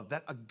kind of love,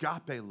 that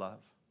agape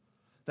love.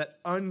 That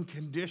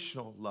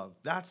unconditional love.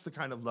 That's the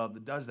kind of love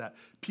that does that.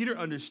 Peter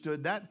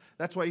understood that.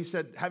 That's why he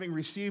said, having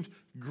received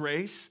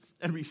grace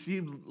and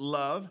received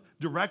love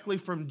directly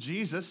from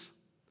Jesus,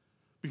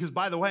 because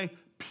by the way,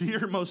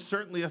 Peter most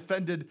certainly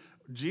offended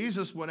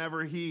Jesus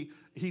whenever he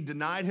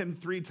denied him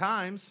 3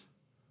 times.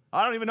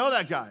 I don't even know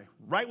that guy.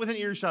 Right within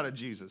earshot of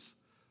Jesus.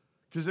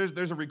 Because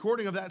there's a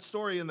recording of that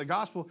story in the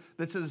gospel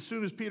that says as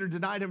soon as Peter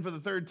denied him for the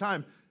 3rd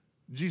time,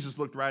 Jesus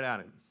looked right at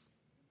him.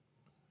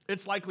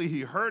 It's likely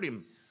he heard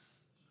him.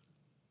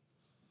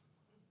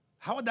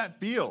 How would that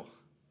feel?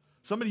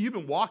 Somebody you've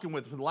been walking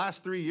with for the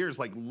last 3 years,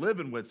 like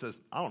living with, says,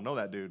 I don't know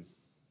that dude.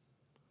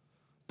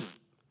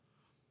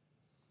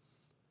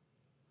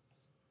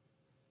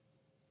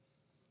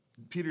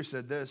 Peter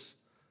said this,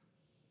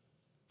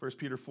 1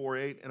 Peter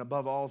 4:8, and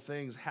above all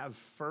things, have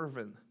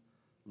fervent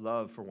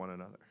love for one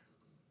another.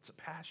 It's a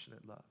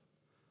passionate love.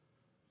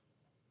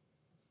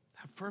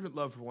 Have fervent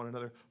love for one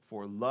another,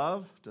 for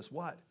love does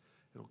what?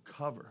 It'll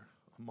cover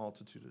a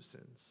multitude of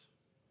sins.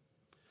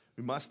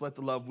 We must let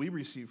the love we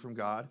receive from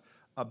God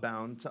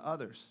abound to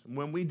others. And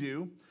when we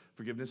do,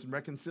 forgiveness and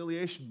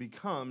reconciliation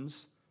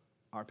becomes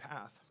our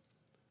path.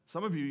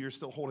 Some of you, you're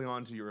still holding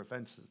on to your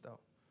offenses, though.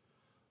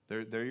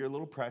 They're your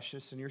little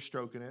precious, and you're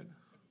stroking it.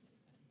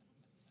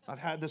 I've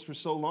had this for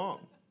so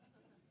long.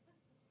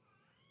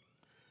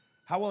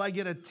 How will I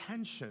get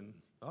attention?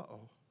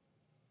 Uh-oh.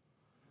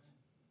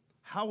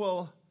 How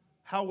will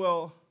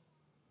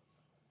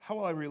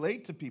I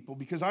relate to people?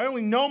 Because I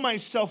only know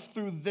myself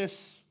through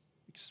this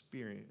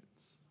experience.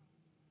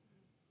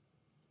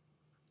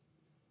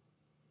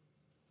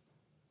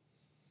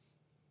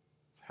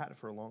 I've had it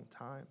for a long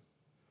time.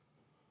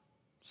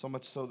 So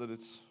much so that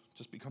it's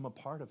just become a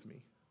part of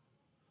me.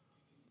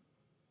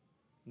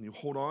 And you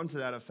hold on to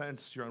that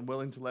offense, you're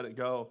unwilling to let it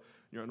go,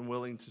 you're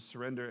unwilling to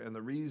surrender, and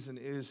the reason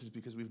is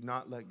because we've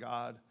not let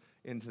God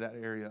into that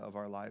area of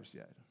our lives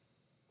yet.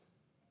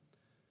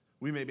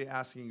 We may be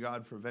asking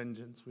God for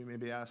vengeance. We may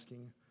be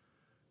asking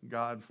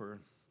God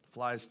for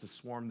flies to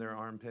swarm their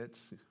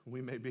armpits.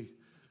 We may be...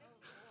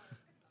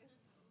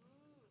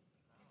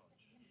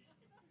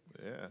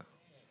 Yeah,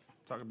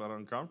 talk about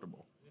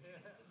uncomfortable.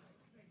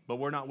 But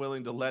we're not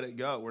willing to let it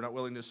go. We're not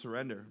willing to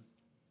surrender.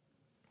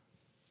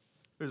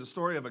 There's a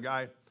story of a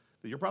guy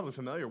that you're probably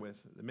familiar with,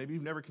 that maybe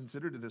you've never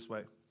considered it this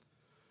way.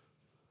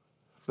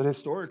 But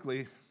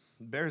historically, it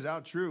bears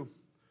out true.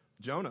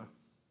 Jonah.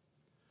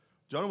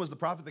 Jonah was the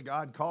prophet that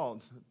God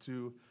called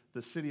to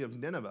the city of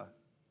Nineveh.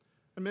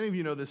 And many of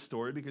you know this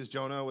story because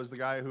Jonah was the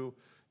guy who,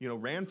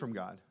 ran from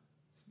God.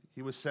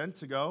 He was sent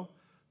to go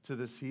to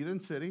this heathen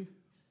city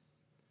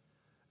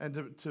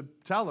and to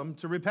tell them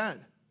to repent.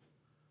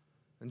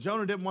 And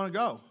Jonah didn't want to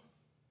go.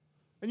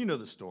 And you know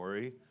the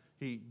story.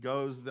 He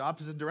goes the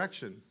opposite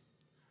direction.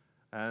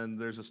 And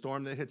there's a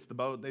storm that hits the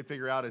boat. They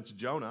figure out it's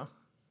Jonah.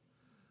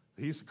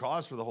 He's the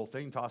cause for the whole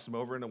thing. Toss him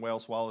over, and a whale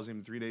swallows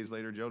him. 3 days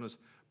later, Jonah's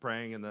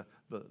praying, and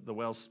the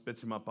whale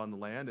spits him up on the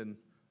land. And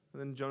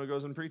then Jonah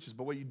goes and preaches.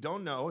 But what you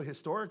don't know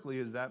historically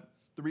is that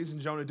the reason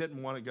Jonah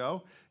didn't want to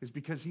go is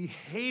because he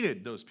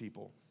hated those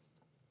people.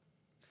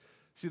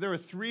 See, there were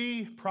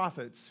 3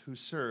 prophets who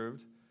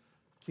served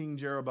King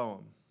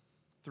Jeroboam.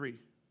 3.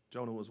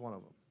 Jonah was one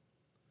of them.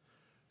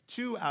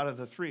 2 out of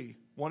the 3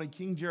 wanted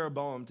King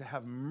Jeroboam to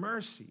have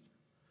mercy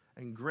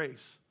and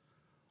grace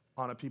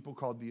on a people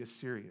called the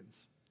Assyrians.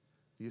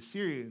 The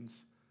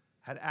Assyrians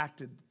had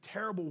acted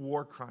terrible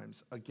war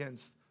crimes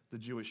against the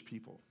Jewish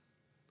people.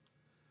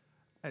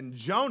 And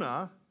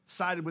Jonah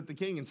sided with the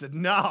king and said,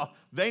 no,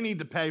 they need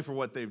to pay for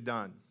what they've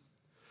done.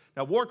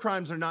 Now, war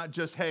crimes are not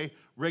just, hey,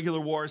 regular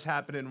wars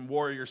happen and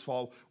warriors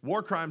fall.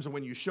 War crimes are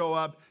when you show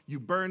up, you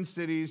burn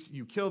cities,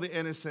 you kill the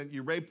innocent,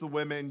 you rape the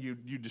women, you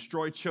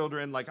destroy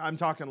children. Like, I'm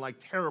talking like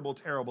terrible,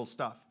 terrible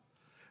stuff.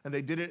 And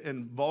they did it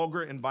in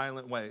vulgar and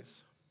violent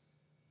ways.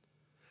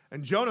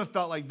 And Jonah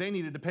felt like they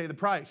needed to pay the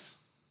price.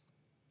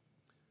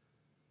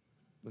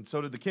 And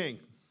so did the king.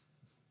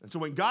 And so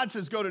when God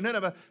says go to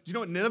Nineveh, do you know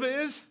what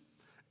Nineveh is?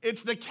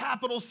 It's the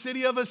capital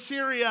city of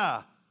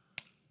Assyria.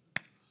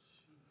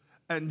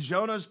 And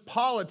Jonah's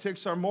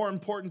politics are more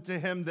important to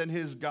him than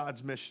his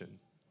God's mission.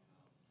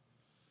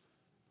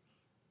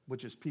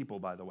 Which is people,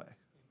 by the way.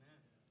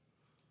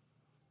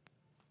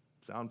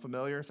 Sound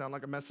familiar? Sound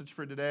like a message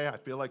for today? I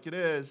feel like it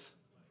is.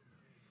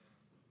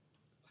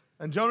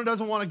 And Jonah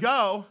doesn't want to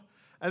go.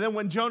 And then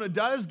when Jonah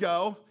does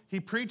go, he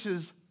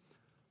preaches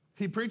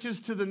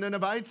to the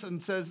Ninevites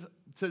and says,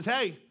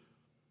 hey,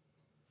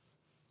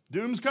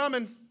 doom's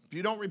coming if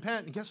you don't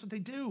repent. And guess what they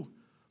do?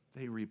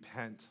 They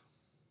repent.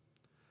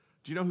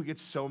 Do you know who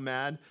gets so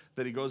mad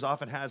that he goes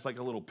off and has like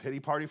a little pity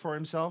party for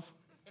himself?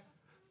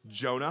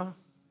 Jonah.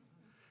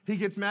 He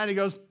gets mad. He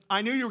goes,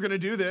 I knew you were going to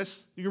do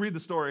this. You can read the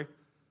story.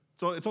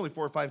 So it's only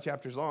 4 or 5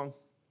 chapters long.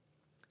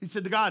 He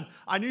said to God,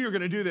 I knew you were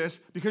going to do this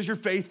because you're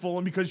faithful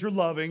and because you're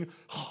loving.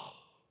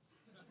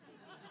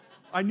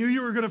 I knew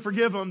you were going to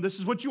forgive him. This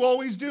is what you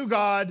always do,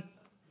 God.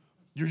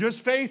 You're just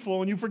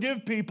faithful and you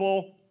forgive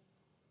people.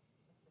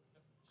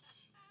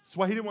 That's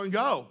why he didn't want to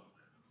go.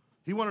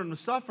 He wanted him to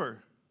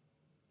suffer.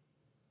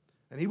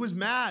 And he was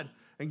mad.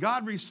 And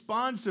God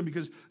responds to him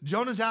because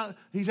Jonah's out.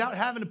 He's out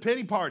having a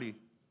pity party.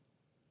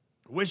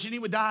 Wishing he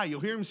would die. You'll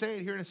hear him say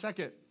it here in a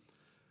second.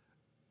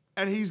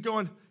 And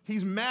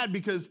he's mad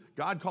because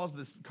God caused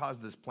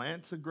this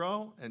plant to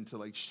grow and to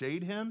like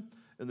shade him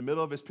in the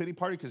middle of his pity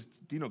party because,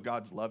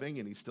 God's loving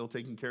and he's still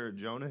taking care of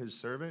Jonah, his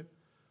servant.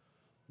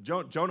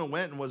 Jonah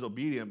went and was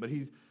obedient, but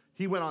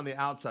he went on the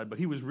outside, but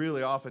he was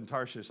really off in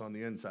Tarshish on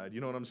the inside.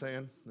 You know what I'm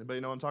saying? Anybody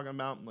know what I'm talking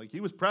about? Like, he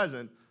was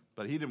present,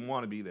 but he didn't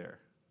want to be there.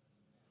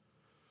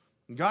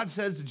 And God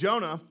says to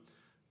Jonah,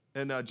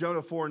 in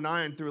Jonah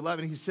 4:9 through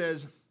 11, he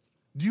says,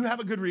 do you have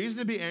a good reason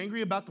to be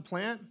angry about the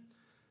plant?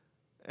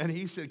 And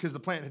he said, because the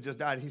plant had just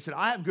died, he said,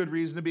 I have good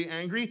reason to be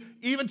angry,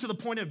 even to the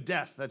point of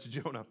death. That's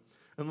Jonah.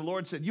 And the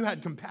Lord said, you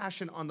had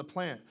compassion on the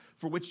plant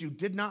for which you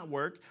did not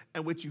work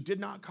and which you did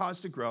not cause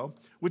to grow,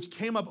 which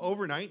came up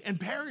overnight and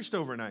perished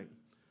overnight.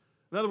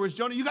 In other words,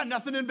 Jonah, you got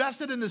nothing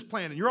invested in this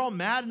plant, and you're all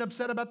mad and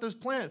upset about this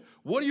plant.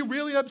 What are you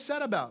really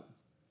upset about?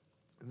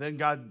 And then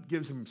God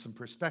gives him some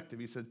perspective.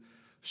 He said,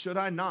 should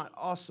I not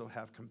also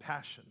have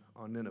compassion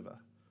on Nineveh,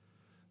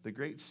 the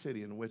great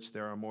city in which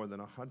there are more than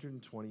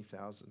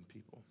 120,000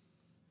 people?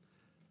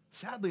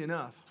 Sadly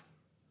enough,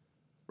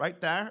 right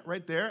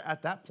there,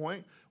 at that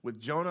point, with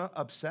Jonah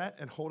upset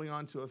and holding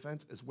on to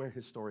offense, is where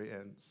his story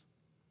ends.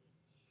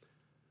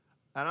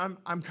 And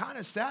I'm kind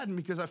of saddened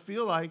because I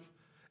feel like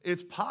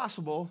it's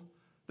possible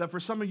that for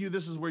some of you,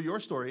 this is where your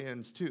story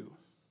ends too.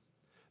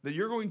 That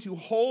you're going to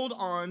hold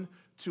on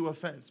to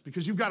offense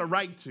because you've got a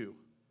right to.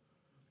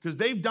 Because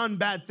they've done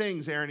bad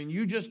things, Aaron, and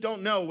you just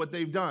don't know what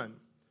they've done.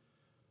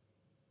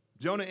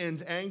 Jonah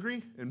ends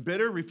angry and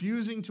bitter,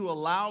 refusing to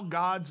allow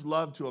God's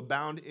love to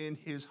abound in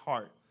his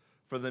heart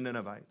for the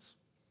Ninevites.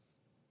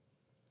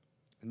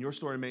 And your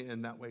story may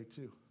end that way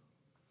too.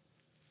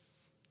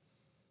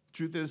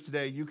 Truth is,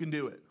 today, you can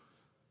do it.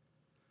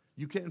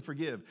 You can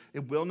forgive.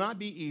 It will not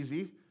be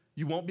easy.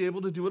 You won't be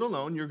able to do it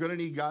alone. You're going to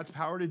need God's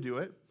power to do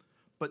it.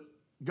 But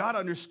God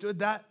understood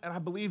that, and I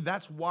believe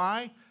that's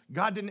why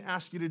God didn't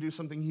ask you to do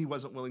something he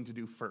wasn't willing to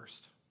do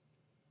first.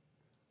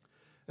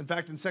 In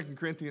fact, in 2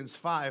 Corinthians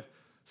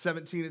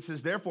 5:17, it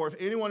says, therefore, if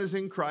anyone is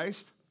in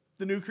Christ,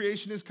 the new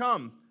creation has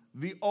come.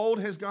 The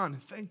old has gone.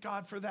 Thank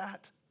God for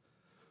that.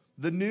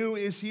 The new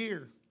is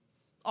here.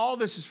 All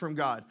this is from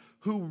God,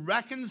 who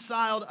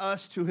reconciled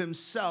us to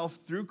himself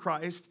through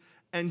Christ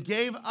and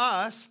gave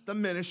us the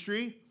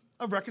ministry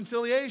of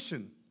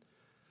reconciliation.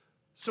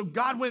 So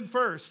God went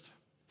first.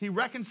 He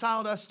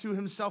reconciled us to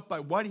himself by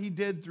what he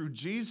did through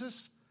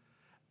Jesus.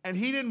 And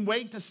he didn't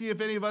wait to see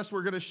if any of us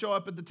were going to show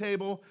up at the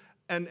table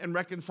and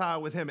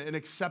reconcile with him and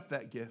accept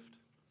that gift.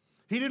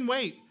 He didn't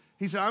wait.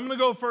 He said, I'm going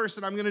to go first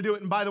and I'm going to do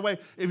it. And by the way,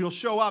 if you'll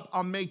show up,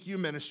 I'll make you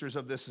ministers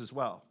of this as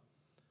well.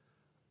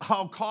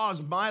 I'll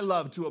cause my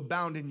love to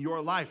abound in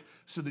your life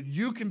so that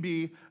you can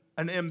be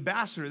an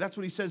ambassador. That's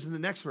what he says in the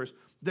next verse.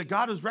 That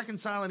God is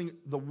reconciling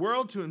the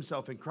world to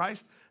himself in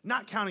Christ,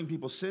 not counting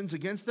people's sins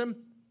against them.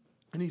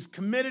 And he's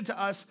committed to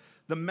us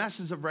the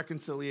message of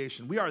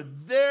reconciliation. We are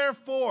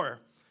therefore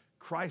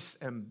Christ's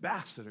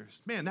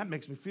ambassadors. Man, that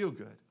makes me feel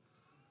good.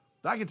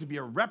 That I get to be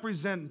a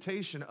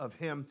representation of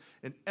him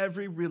in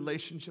every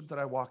relationship that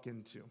I walk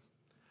into.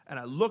 And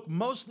I look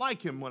most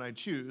like him when I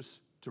choose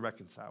to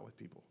reconcile with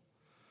people.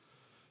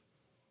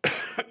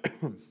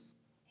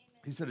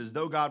 He said, as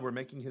though God were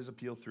making his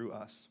appeal through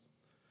us,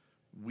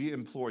 we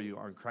implore you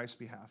on Christ's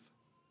behalf,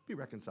 be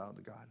reconciled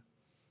to God.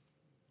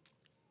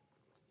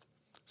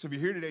 So if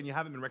you're here today and you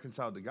haven't been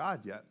reconciled to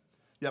God yet,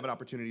 you have an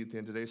opportunity at the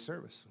end of today's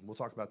service. We'll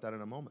talk about that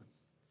in a moment.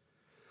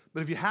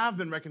 But if you have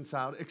been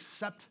reconciled,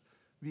 accept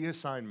the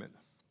assignment.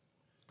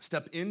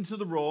 Step into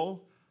the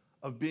role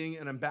of being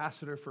an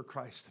ambassador for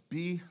Christ.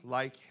 Be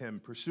like him.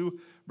 Pursue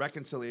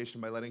reconciliation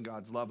by letting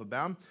God's love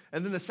abound.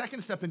 And then the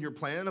second step in your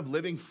plan of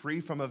living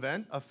free from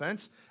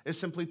offense is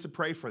simply to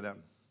pray for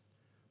them.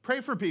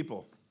 Pray for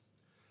people.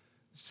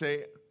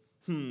 Say,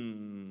 what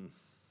do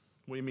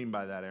you mean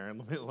by that,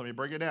 Aaron? Let me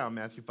break it down.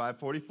 Matthew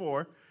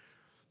 5:44.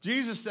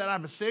 Jesus said, I'm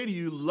going to say to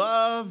you,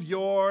 love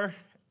your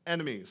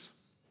enemies.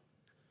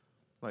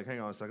 Like, hang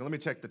on a second. Let me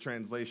check the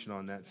translation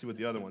on that, see what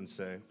the other ones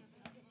say.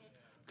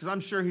 Because I'm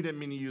sure he didn't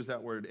mean to use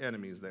that word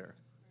enemies there.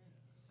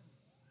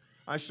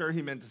 I'm sure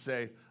he meant to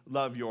say,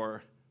 love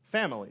your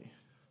family.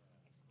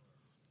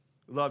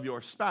 Love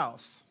your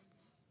spouse.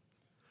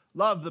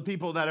 Love the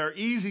people that are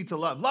easy to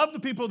love. Love the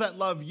people that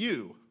love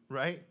you,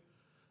 right?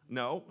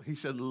 No, he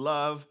said,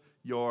 love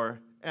your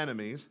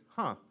enemies.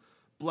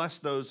 Bless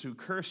those who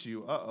curse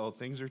you.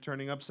 Things are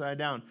turning upside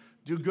down.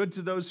 Do good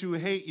to those who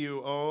hate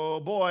you. Oh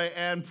boy,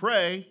 and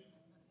pray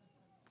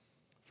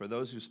for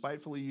those who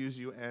spitefully use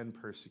you and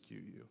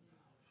persecute you.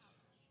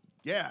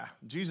 Yeah,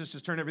 Jesus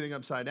just turned everything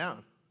upside down.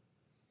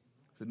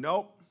 He said,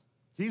 nope.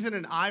 He's in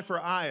an eye for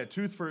eye, a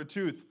tooth for a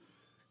tooth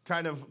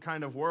kind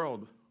of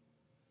world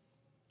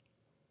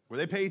where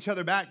they pay each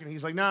other back, and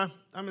he's like, nah,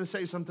 I'm going to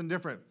say something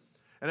different.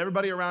 And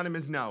everybody around him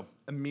is no.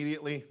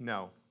 Immediately,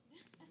 no.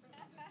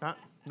 Not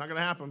going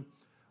to happen.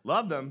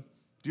 Love them.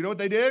 Do you know what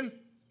they did?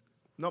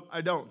 Nope,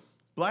 I don't.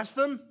 Bless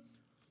them.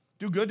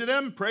 Do good to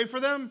them. Pray for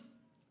them.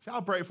 See,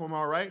 I'll pray for them,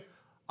 all right.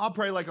 I'll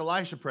pray like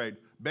Elisha prayed.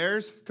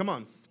 Bears, come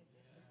on.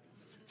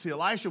 See,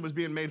 Elisha was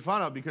being made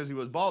fun of because he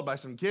was bald by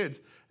some kids,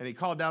 and he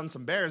called down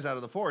some bears out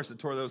of the forest that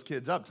tore those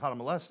kids up, taught them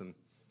a lesson.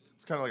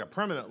 It's kind of like a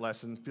permanent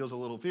lesson, feels a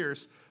little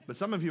fierce, but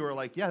some of you are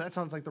like, yeah, that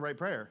sounds like the right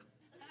prayer.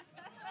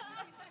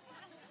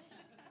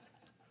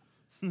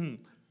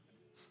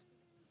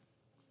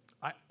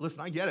 Listen,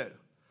 I get it.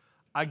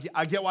 I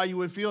get why you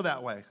would feel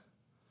that way.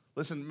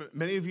 Listen,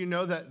 many of you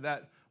know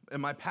that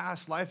in my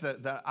past life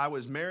that I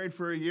was married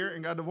for a year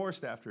and got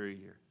divorced after a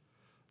year.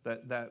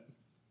 That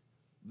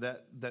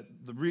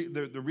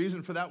the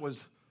reason for that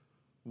was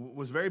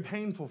very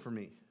painful for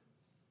me.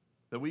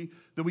 That we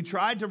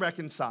tried to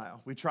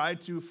reconcile, we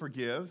tried to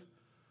forgive,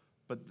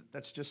 but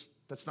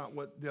that's not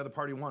what the other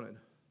party wanted.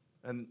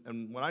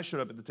 And when I showed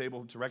up at the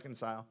table to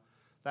reconcile,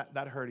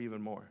 that hurt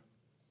even more.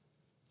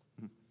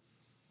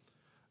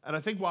 And I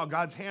think while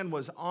God's hand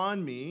was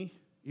on me,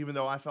 even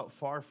though I felt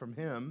far from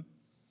him,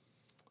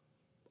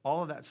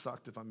 all of that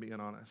sucked, if I'm being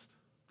honest.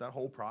 That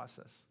whole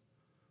process,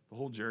 the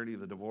whole journey,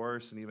 the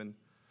divorce, and even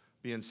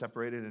being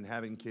separated and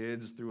having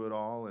kids through it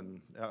all, and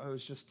it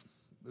was just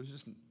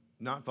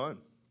not fun.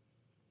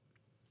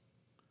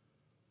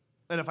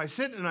 And if I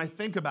sit and I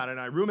think about it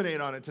and I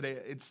ruminate on it today,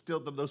 it's still,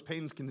 those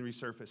pains can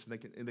resurface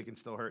and they can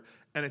still hurt.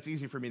 And it's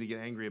easy for me to get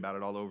angry about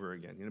it all over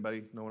again.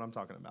 Anybody know what I'm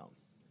talking about?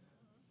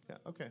 Yeah,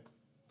 okay.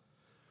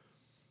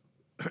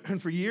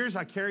 And for years,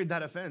 I carried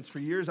that offense. For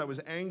years, I was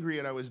angry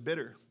and I was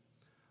bitter.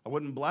 I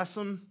wouldn't bless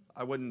them.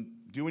 I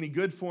wouldn't do any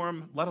good for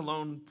them, let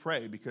alone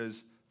pray,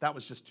 because that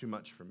was just too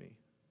much for me,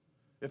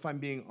 if I'm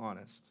being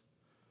honest.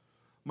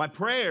 My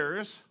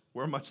prayers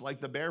were much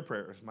like the bear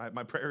prayers.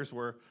 My prayers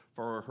were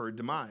for her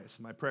demise.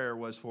 My prayer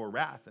was for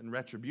wrath and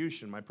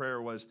retribution. My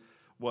prayer was,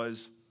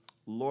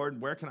 Lord,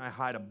 where can I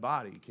hide a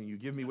body? Can you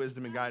give me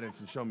wisdom and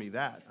guidance and show me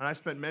that? And I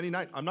spent many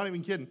nights, I'm not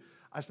even kidding,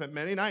 I spent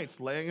many nights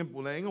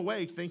laying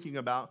awake thinking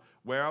about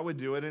where I would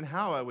do it and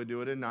how I would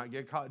do it and not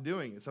get caught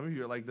doing it. Some of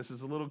you are like, this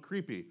is a little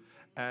creepy.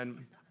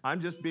 And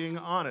I'm just being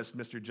honest,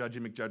 Mr.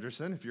 Judgy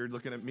McJudgerson. If you're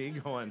looking at me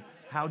going,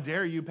 how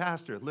dare you,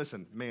 pastor?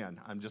 Listen,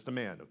 man, I'm just a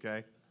man,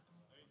 okay?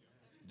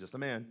 Just a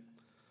man.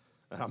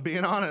 And I'm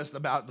being honest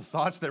about the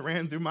thoughts that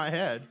ran through my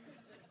head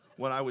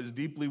when I was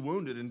deeply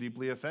wounded and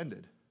deeply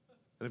offended.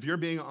 And if you're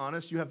being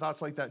honest, you have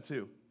thoughts like that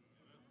too.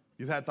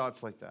 You've had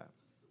thoughts like that.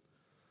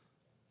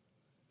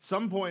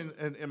 Some point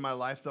in my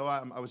life, though,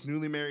 I was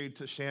newly married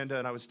to Shanda,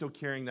 and I was still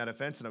carrying that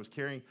offense, and I was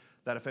carrying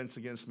that offense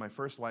against my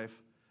first wife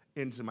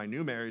into my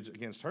new marriage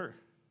against her.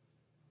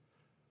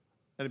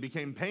 And it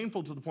became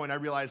painful to the point I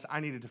realized I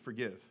needed to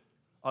forgive.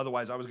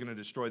 Otherwise, I was going to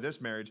destroy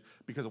this marriage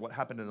because of what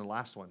happened in the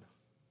last one.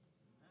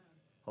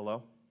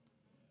 Hello?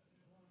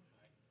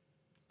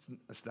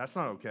 That's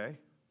not okay.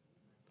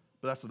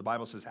 But that's what the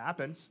Bible says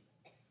happens.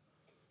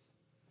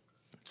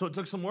 So it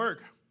took some work.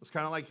 It was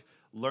kind of like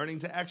learning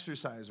to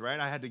exercise, right?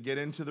 I had to get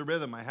into the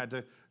rhythm. I had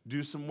to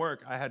do some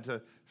work. I had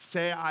to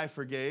say I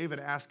forgave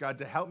and ask God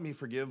to help me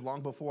forgive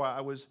long before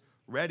I was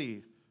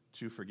ready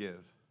to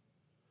forgive.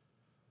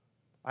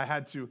 I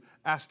had to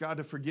ask God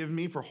to forgive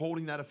me for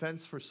holding that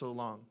offense for so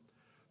long,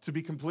 to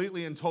be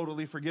completely and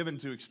totally forgiven,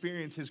 to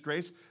experience his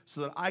grace so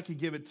that I could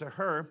give it to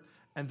her,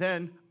 and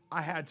then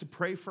I had to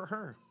pray for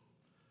her.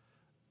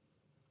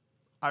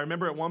 I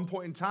remember at one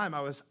point in time,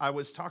 I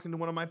was talking to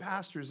one of my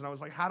pastors, and I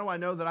was like, how do I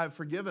know that I've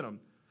forgiven him?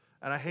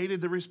 And I hated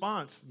the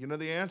response. You know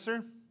the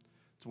answer?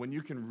 It's when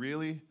you can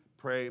really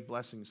pray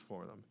blessings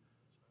for them.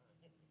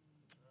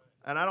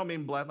 And I don't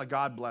mean like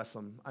God bless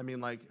them. I mean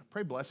like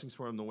pray blessings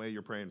for them the way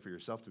you're praying for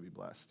yourself to be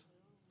blessed.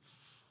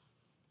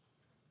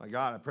 Like,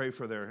 God, I pray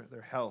for their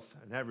health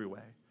in every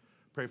way.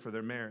 Pray for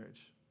their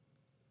marriage.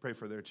 Pray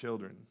for their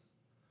children.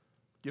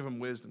 Give them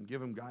wisdom.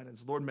 Give them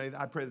guidance. Lord,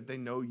 I pray that they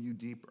know you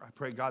deeper. I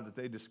pray, God, that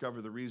they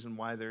discover the reason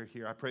why they're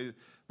here. I pray that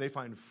they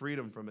find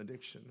freedom from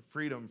addiction,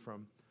 freedom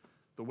from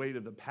the weight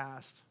of the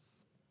past.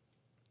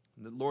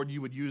 And that, Lord,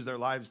 you would use their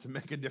lives to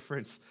make a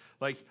difference.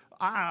 Like,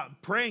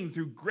 praying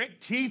through grit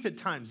teeth at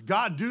times.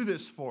 God, do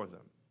this for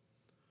them.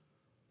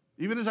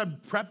 Even as I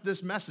prepped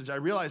this message, I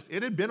realized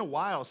it had been a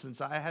while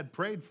since I had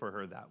prayed for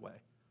her that way.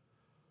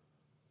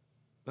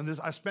 And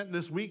I spent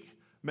this week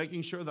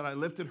making sure that I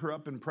lifted her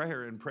up in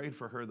prayer and prayed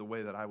for her the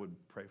way that I would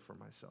pray for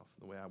myself,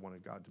 the way I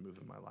wanted God to move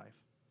in my life.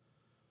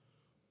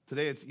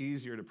 Today, it's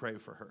easier to pray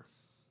for her.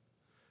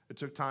 It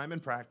took time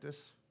and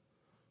practice,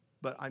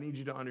 but I need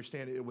you to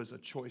understand it was a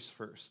choice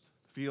first.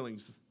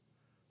 Feelings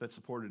that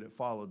supported it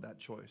followed that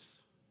choice.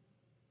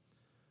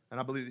 And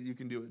I believe that you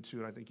can do it too,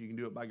 and I think you can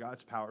do it by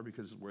God's power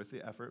because it's worth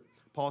the effort.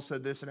 Paul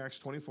said this in Acts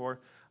 24,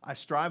 I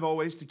strive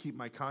always to keep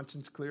my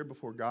conscience clear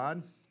before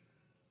God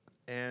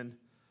and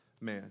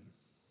man.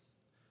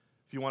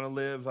 If you want to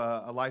live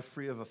a life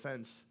free of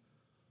offense,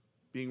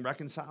 being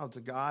reconciled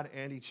to God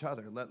and each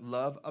other, let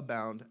love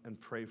abound and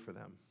pray for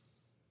them.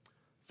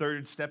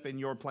 Third step in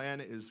your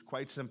plan is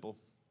quite simple.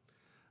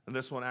 And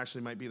this one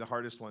actually might be the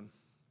hardest one,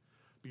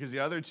 because the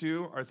other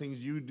two are things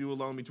you do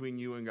alone between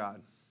you and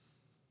God.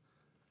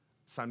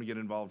 It's time to get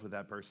involved with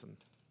that person.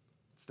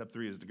 Step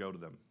 3 is to go to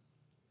them.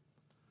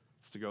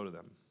 It's to go to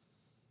them.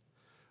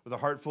 With a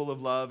heart full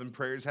of love and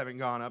prayers having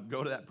gone up,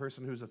 go to that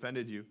person who's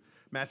offended you.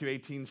 Matthew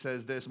 18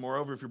 says this,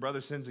 moreover, if your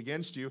brother sins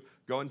against you,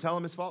 go and tell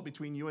him his fault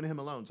between you and him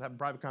alone. So have a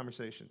private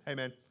conversation. Hey,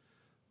 man,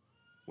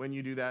 when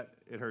you do that,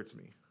 it hurts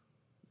me,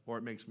 or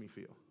it makes me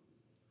feel.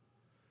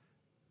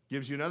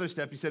 Gives you another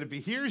step. He said, if he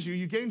hears you,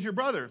 you gained your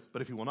brother.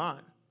 But if he will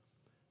not,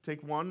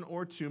 take 1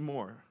 or 2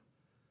 more,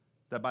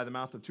 that by the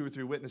mouth of 2 or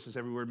 3 witnesses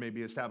every word may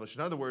be established.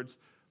 In other words,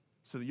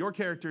 so that your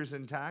character is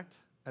intact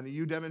and that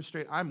you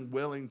demonstrate, I'm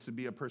willing to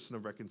be a person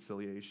of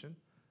reconciliation.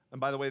 And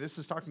by the way, this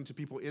is talking to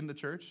people in the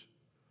church.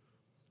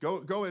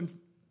 Go and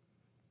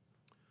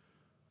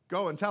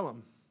tell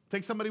them.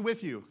 Take somebody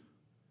with you.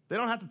 They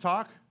don't have to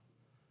talk.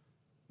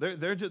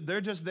 They're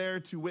just there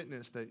to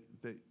witness that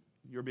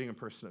you're being a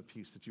person of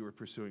peace, that you are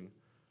pursuing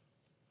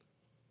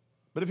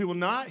But if he will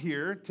not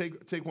hear,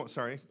 take one,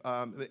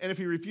 and if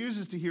he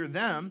refuses to hear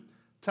them,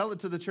 tell it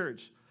to the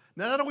church.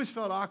 Now, that always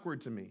felt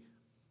awkward to me,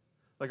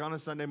 like on a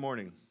Sunday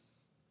morning.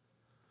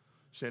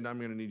 Shanda, I'm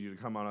going to need you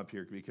to come on up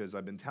here because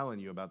I've been telling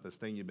you about this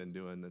thing you've been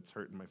doing that's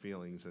hurting my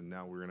feelings, and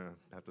now we're going to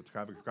have to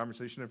have a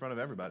conversation in front of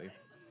everybody.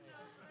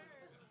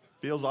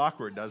 Feels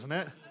awkward, doesn't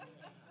it?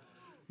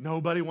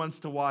 Nobody wants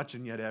to watch,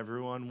 and yet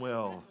everyone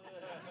will.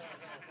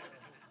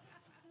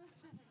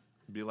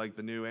 Be like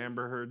the new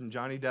Amber Heard and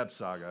Johnny Depp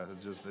saga.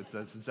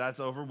 Since that's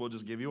over, we'll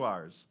just give you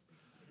ours.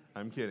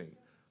 I'm kidding.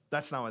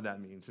 That's not what that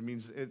means. It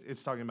means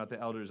it's talking about the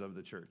elders of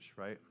the church,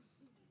 right?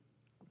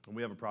 And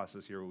we have a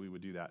process here where we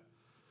would do that.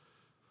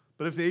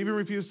 But if they even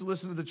refuse to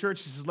listen to the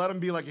church, he says, let them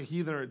be like a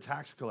heathen or a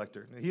tax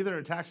collector. A heathen or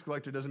a tax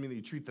collector doesn't mean that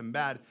you treat them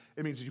bad.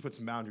 It means that you put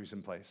some boundaries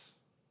in place.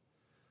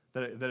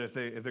 That if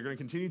they're going to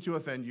continue to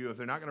offend you, if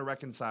they're not going to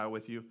reconcile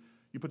with you,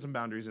 you put some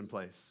boundaries in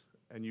place.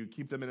 And you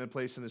keep them in a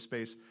place, in a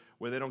space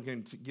where they don't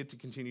get to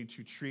continue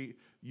to treat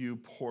you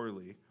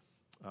poorly.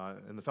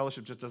 And the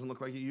fellowship just doesn't look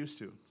like it used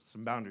to.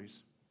 Some boundaries.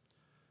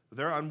 If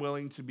they're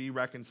unwilling to be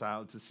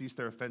reconciled, to cease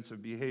their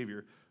offensive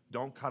behavior,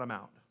 don't cut them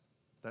out.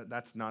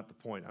 That's not the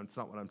point. That's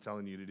not what I'm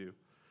telling you to do.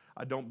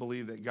 I don't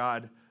believe that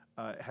God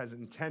has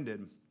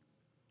intended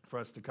for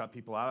us to cut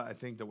people out. I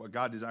think that what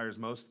God desires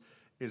most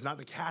is not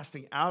the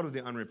casting out of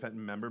the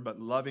unrepentant member, but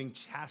loving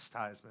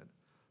chastisement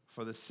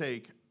for the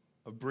sake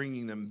of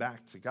bringing them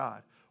back to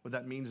God. What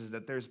that means is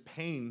that there's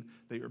pain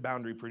that your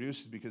boundary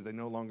produces because they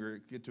no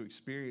longer get to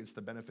experience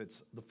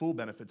the full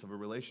benefits of a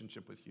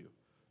relationship with you.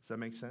 Does that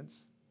make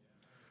sense?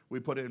 We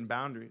put it in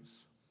boundaries.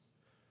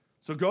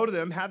 So go to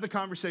them, have the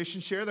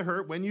conversation, share the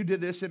hurt. When you did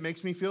this, it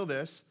makes me feel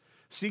this.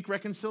 Seek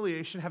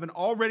reconciliation, having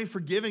already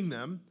forgiving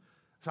them.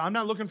 So I'm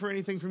not looking for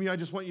anything from you. I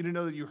just want you to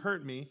know that you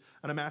hurt me,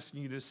 and I'm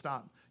asking you to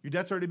stop. Your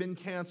debt's already been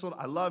canceled.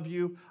 I love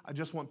you. I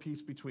just want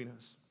peace between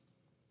us.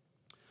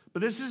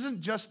 But this isn't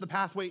just the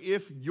pathway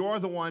if you're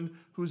the one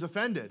who's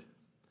offended.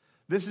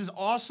 This is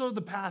also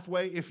the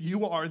pathway if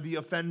you are the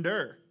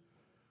offender.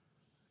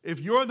 If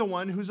you're the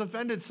one who's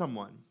offended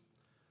someone.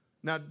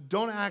 Now,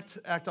 don't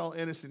act all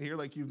innocent here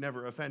like you've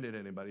never offended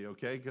anybody,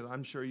 okay? Because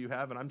I'm sure you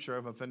have, and I'm sure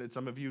I've offended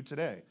some of you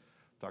today.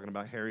 Talking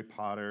about Harry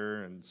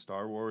Potter and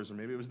Star Wars, or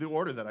maybe it was the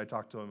order that I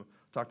talked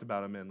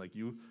about them in. Like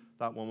you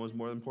thought one was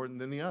more important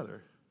than the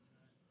other.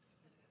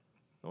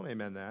 Don't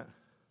amen that.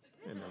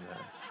 Amen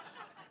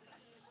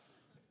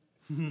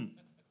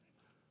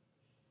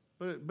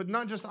that. But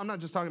not just. I'm not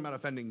just talking about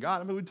offending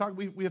God. I mean,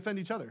 we offend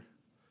each other,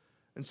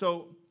 and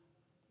so.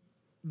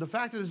 The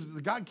fact is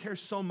that God cares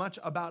so much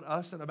about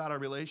us and about our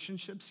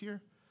relationships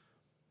here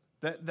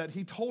that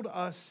he told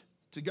us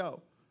to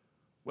go,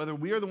 whether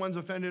we are the ones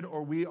offended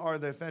or we are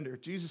the offender.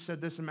 Jesus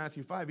said this in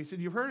Matthew 5. He said,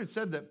 you've heard it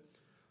said that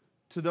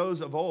to those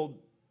of old,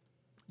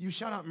 you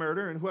shall not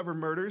murder, and whoever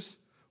murders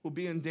will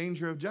be in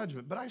danger of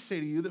judgment. But I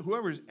say to you that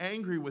whoever is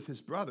angry with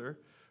his brother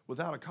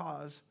without a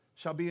cause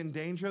shall be in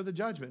danger of the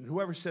judgment. And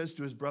whoever says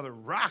to his brother,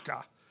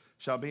 Raka,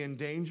 shall be in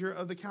danger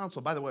of the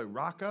council. By the way,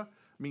 Raka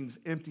means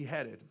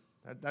empty-headed.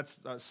 That's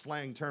a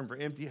slang term for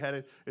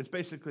empty-headed. It's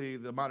basically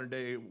the modern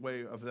day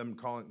way of them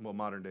calling,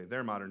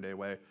 their modern day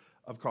way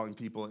of calling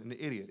people an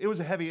idiot. It was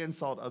a heavy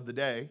insult of the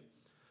day.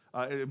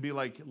 It would be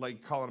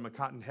like calling them a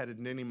cotton-headed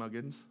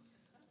ninny-muggins.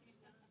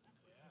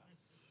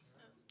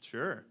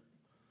 Sure.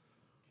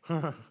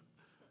 But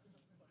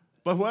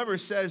whoever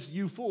says,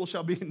 you fool,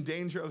 shall be in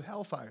danger of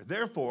hellfire.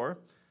 Therefore,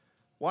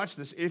 watch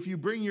this, if you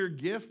bring your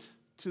gift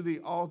to the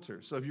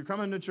altar, so if you're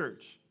coming to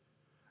church,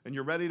 and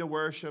you're ready to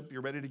worship,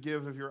 you're ready to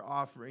give of your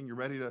offering, you're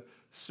ready to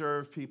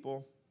serve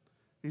people.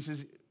 He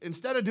says,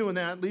 instead of doing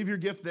that, leave your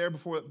gift there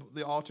before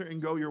the altar and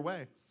go your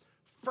way.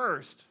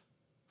 First,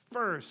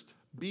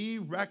 be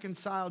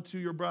reconciled to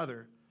your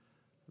brother.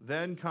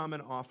 Then come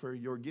and offer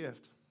your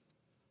gift.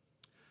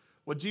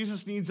 What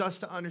Jesus needs us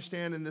to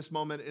understand in this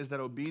moment is that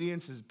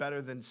obedience is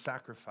better than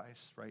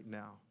sacrifice right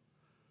now.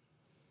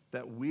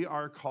 That we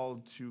are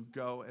called to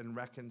go and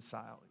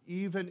reconcile,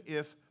 even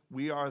if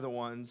we are the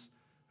ones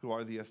who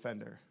are the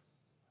offender.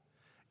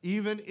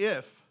 Even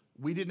if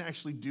we didn't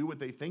actually do what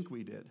they think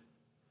we did.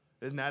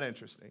 Isn't that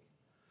interesting?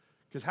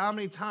 Because how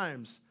many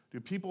times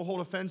do people hold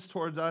offense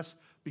towards us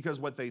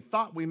because what they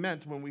thought we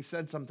meant when we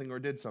said something or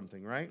did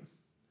something, right?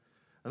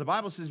 And the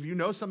Bible says if you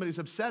know somebody's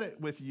upset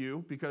with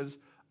you because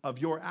of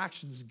your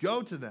actions,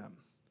 go to them.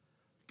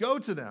 Go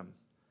to them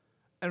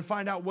and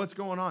find out what's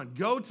going on.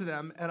 Go to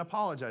them and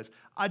apologize.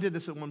 I did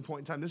this at one point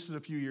in time. This was a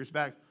few years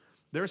back.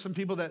 There are some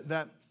people that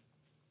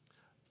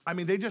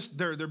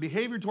their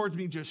behavior towards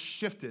me just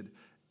shifted.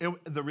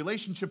 The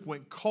relationship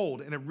went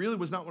cold, and it really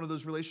was not one of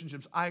those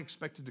relationships I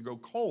expected to go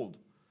cold.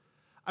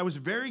 I was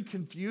very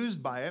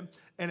confused by it,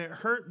 and it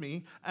hurt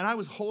me, and I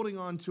was holding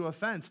on to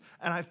offense,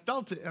 and I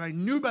felt it, and I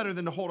knew better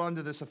than to hold on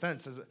to this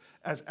offense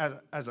as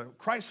a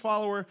Christ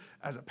follower,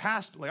 as a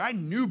pastor. Like, I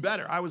knew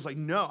better. I was like,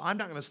 no, I'm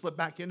not going to slip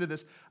back into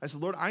this. I said,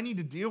 Lord, I need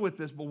to deal with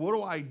this, but what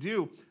do I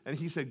do? And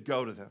he said,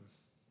 go to them.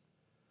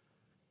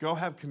 Go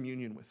have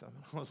communion with them.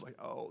 I was like,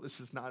 oh, this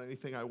is not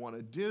anything I want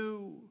to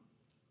do.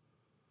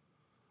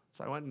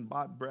 So I went and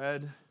bought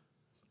bread,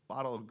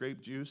 bottle of grape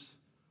juice,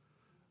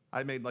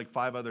 I made like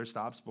 5 other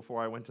stops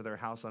before I went to their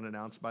house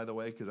unannounced, by the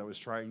way, because I was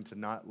trying to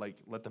not like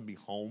let them be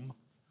home.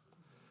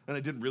 And I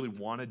didn't really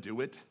want to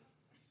do it.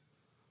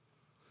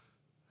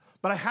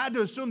 But I had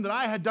to assume that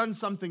I had done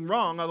something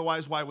wrong,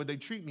 otherwise why would they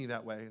treat me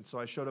that way? And so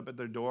I showed up at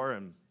their door,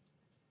 and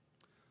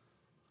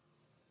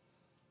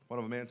one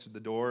of them answered the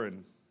door,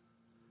 and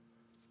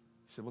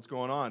he said, "What's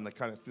going on?" Like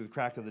kind of through the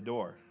crack of the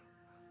door.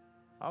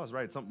 I was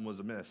right, something was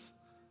amiss.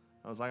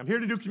 I was like, "I'm here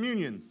to do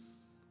communion."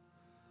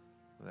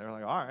 And they were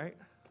like, "All right."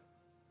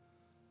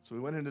 So we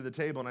went into the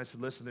table, and I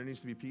said, "Listen, there needs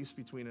to be peace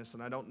between us,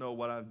 and I don't know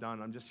what I've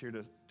done. I'm just here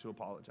to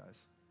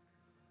apologize.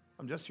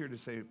 I'm just here to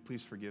say,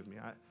 please forgive me.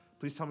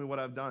 Please tell me what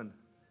I've done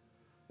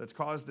that's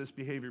caused this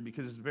behavior,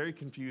 because it's very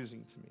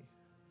confusing to me."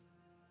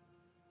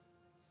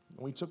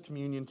 And we took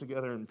communion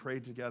together and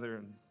prayed together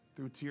and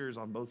through tears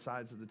on both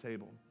sides of the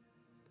table.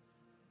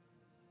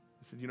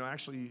 I said,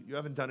 actually, you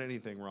haven't done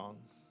anything wrong.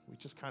 We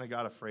just kind of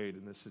got afraid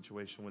in this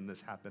situation when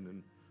this happened,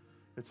 and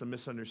it's a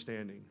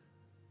misunderstanding.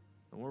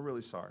 And we're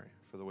really sorry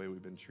for the way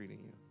we've been treating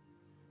you.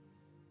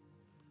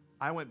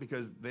 I went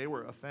because they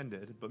were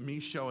offended, but me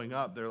showing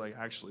up, they're like,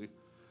 "Actually,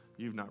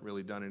 you've not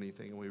really done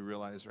anything, and we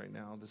realize right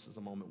now this is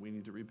a moment we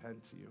need to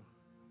repent to you."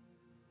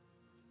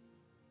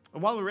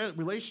 And while the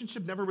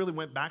relationship never really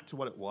went back to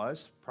what it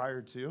was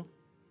prior to,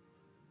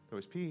 there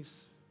was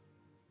peace.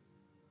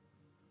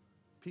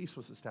 Peace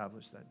was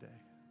established that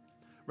day.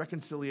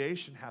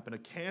 Reconciliation happened, a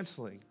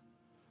canceling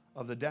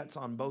of the debts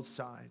on both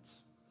sides.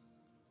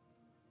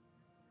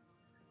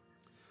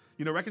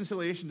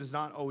 Reconciliation does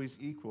not always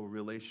equal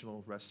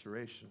relational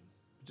restoration.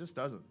 It just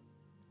doesn't.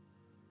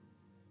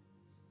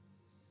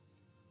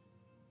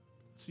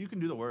 So you can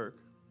do the work.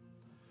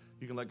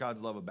 You can let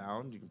God's love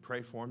abound. You can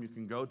pray for them. You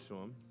can go to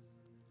them.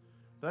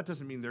 But that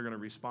doesn't mean they're going to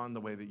respond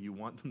the way that you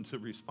want them to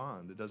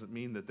respond. It doesn't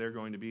mean that they're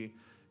going to be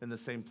in the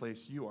same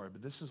place you are.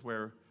 But this is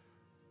where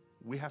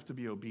we have to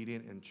be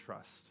obedient and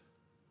trust.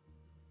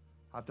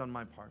 I've done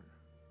my part.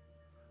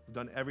 I've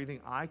done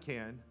everything I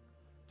can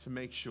to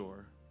make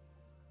sure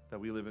that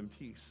we live in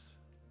peace,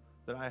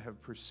 that I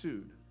have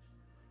pursued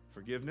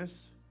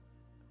forgiveness,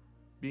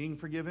 being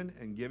forgiven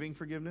and giving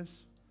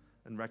forgiveness,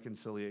 and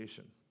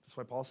reconciliation. That's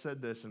why Paul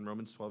said this in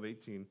Romans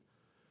 12:18.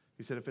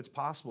 He said, "If it's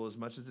possible, as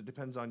much as it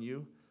depends on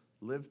you,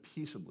 live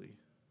peaceably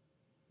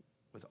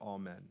with all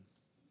men."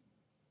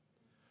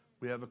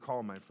 We have a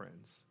call, my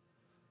friends,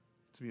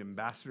 to be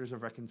ambassadors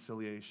of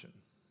reconciliation.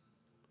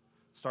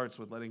 It starts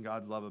with letting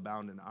God's love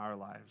abound in our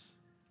lives,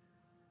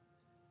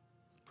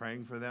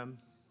 praying for them,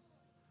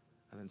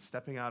 and then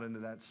stepping out into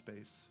that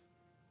space.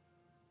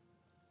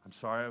 "I'm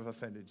sorry I've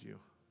offended you,"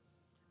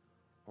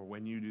 or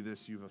 "When you do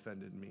this, you've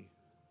offended me.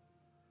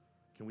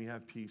 Can we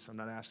have peace? I'm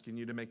not asking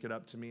you to make it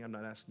up to me. I'm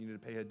not asking you to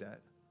pay a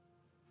debt.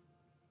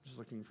 I'm just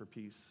looking for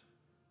peace."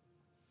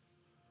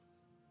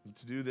 And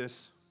to do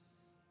this,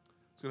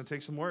 it's going to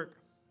take some work.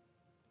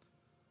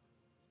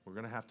 We're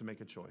going to have to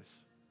make a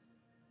choice.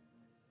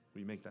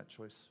 Will you make that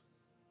choice?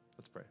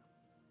 Let's pray.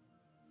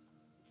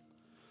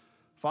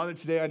 Father,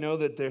 today I know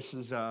that this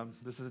is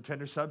a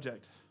tender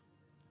subject.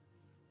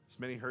 There's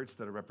many hurts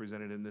that are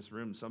represented in this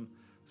room.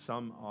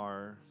 Some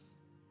are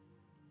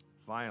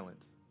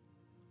violent,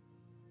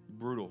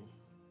 brutal,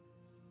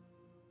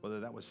 whether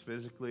that was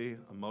physically,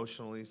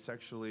 emotionally,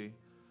 sexually,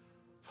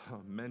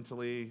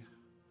 mentally,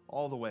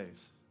 all the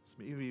ways.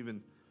 Maybe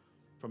even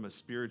from a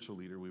spiritual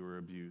leader, we were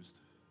abused.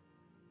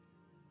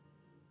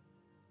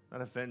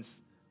 That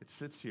offense, it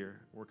sits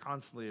here. We're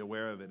constantly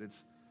aware of it.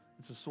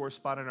 It's a sore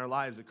spot in our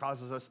lives. It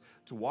causes us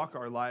to walk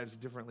our lives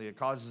differently. It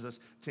causes us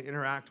to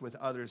interact with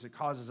others. It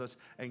causes us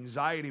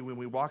anxiety when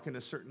we walk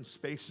into certain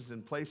spaces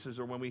and places,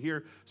 or when we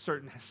hear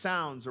certain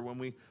sounds, or when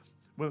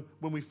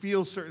we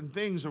feel certain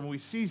things, or when we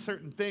see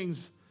certain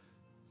things.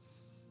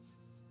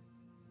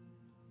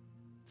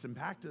 It's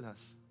impacted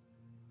us.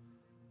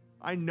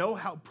 I know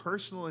how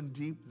personal and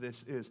deep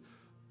this is.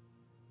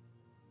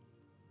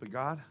 But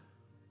God,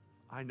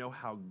 I know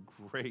how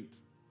great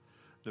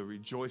the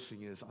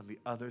rejoicing is on the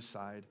other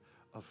side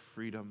of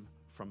freedom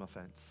from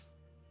offense.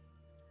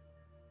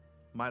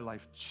 My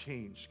life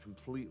changed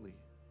completely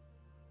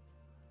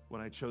when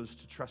I chose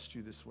to trust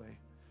you this way.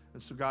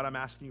 And so, God, I'm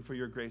asking for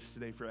your grace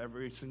today for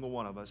every single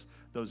one of us,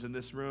 those in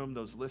this room,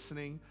 those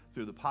listening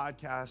through the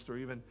podcast, or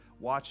even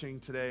watching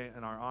today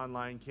in our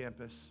online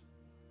campus.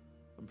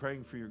 I'm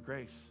praying for your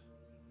grace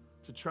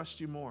to trust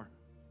you more,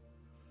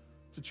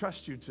 to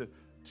trust you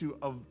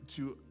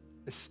to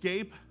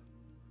escape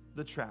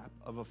the trap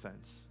of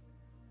offense,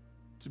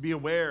 to be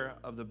aware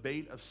of the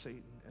bait of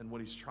Satan and what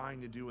he's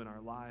trying to do in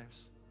our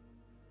lives,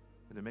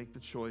 and to make the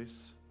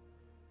choice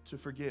to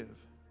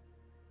forgive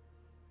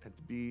and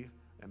to be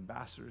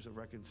ambassadors of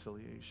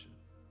reconciliation.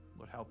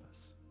 Lord, help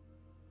us.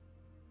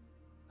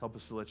 Help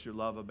us to let your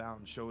love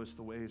abound. Show us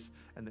the ways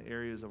and the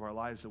areas of our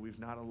lives that we've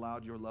not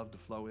allowed your love to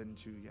flow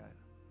into yet.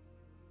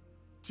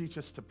 Teach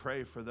us to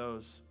pray for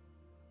those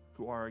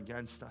who are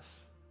against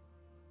us.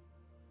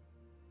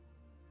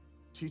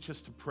 Teach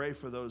us to pray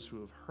for those who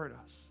have hurt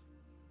us.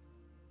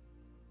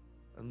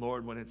 And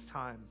Lord, when it's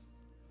time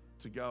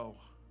to go,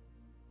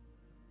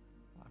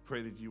 I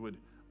pray that you would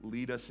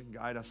lead us and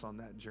guide us on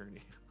that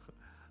journey.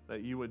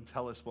 That you would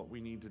tell us what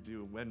we need to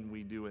do, when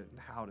we do it, and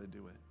how to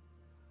do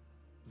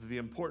it. The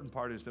important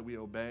part is that we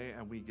obey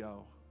and we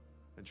go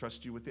and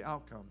trust you with the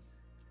outcome.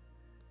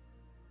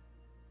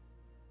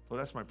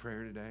 Lord, that's my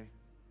prayer today.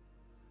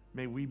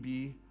 May we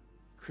be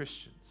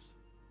Christians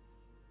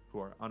who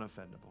are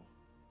unoffendable.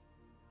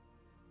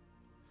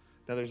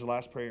 Now, there's the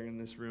last prayer in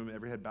this room,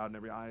 every head bowed and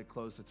every eye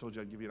closed. I told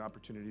you I'd give you an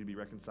opportunity to be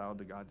reconciled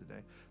to God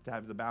today, to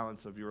have the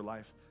balance of your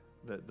life,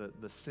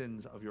 the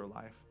sins of your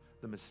life,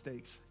 the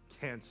mistakes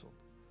canceled.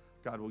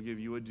 God will give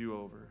you a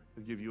do-over.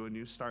 He'll give you a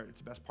new start. It's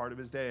the best part of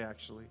his day,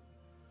 actually.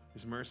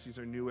 His mercies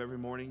are new every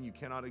morning. You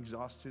cannot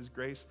exhaust his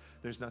grace.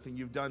 There's nothing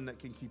you've done that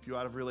can keep you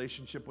out of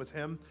relationship with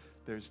him.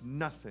 There's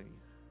nothing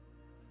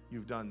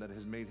you've done that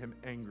has made him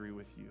angry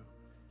with you.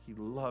 He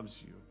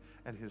loves you,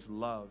 and his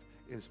love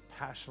is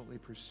passionately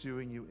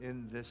pursuing you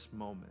in this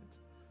moment.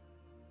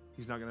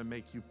 He's not going to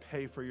make you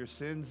pay for your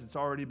sins. It's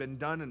already been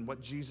done in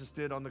what Jesus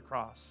did on the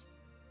cross.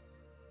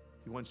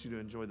 He wants you to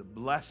enjoy the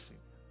blessing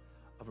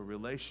of a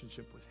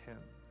relationship with him.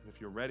 And if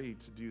you're ready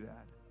to do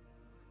that,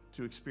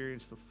 to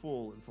experience the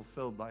full and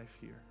fulfilled life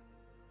here,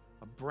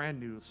 a brand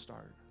new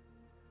start,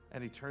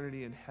 an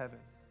eternity in heaven,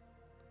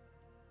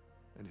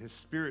 and his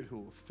Spirit who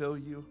will fill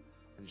you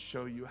and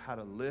show you how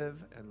to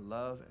live and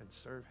love and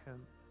serve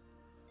him.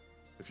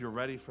 If you're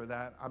ready for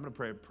that, I'm going to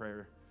pray a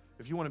prayer.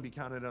 If you want to be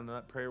counted on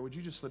that prayer, would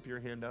you just slip your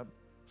hand up?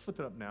 Slip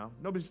it up now.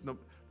 Nobody's going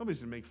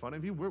to make fun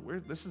of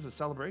you. This is a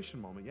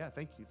celebration moment. Yeah,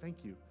 thank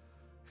you.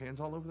 Hands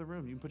all over the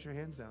room. You can put your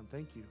hands down.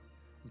 Thank you.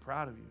 I'm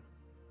proud of you.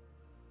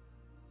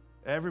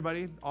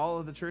 Everybody, all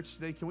of the church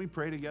today, can we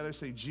pray together?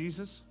 Say,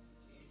 Jesus,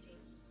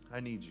 I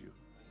need you.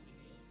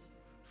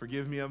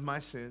 Forgive me of my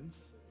sins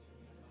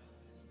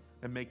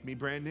and make me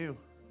brand new.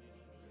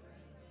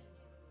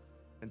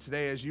 And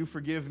today, as you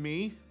forgive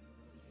me,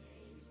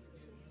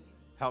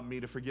 help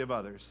me to forgive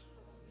others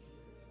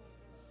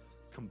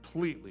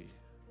completely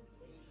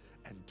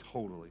and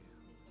totally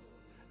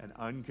and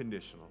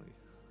unconditionally.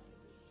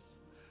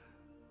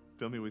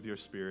 Fill me with your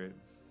Spirit.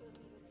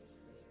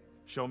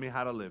 Show me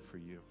how to live for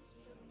you.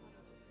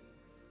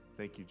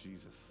 Thank you,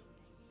 Jesus.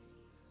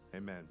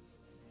 Amen.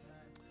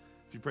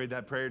 If you prayed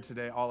that prayer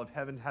today, all of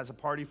heaven has a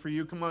party for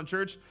you. Come on,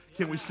 church.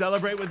 Can we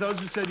celebrate with those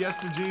who said yes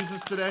to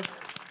Jesus today?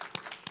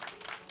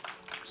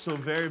 So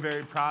very,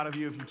 very proud of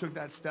you. If you took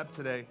that step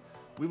today,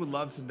 we would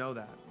love to know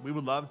that. We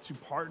would love to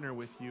partner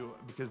with you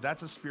because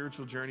that's a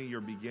spiritual journey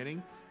you're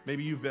beginning.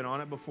 Maybe you've been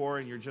on it before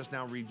and you're just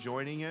now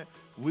rejoining it.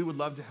 We would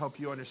love to help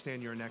you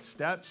understand your next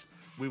steps.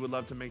 We would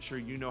love to make sure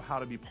you know how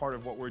to be part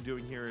of what we're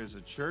doing here as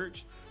a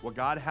church, what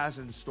God has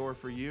in store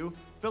for you.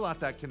 Fill out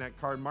that Connect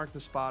card. Mark the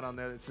spot on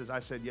there that says, I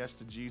said yes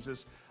to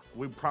Jesus.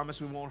 We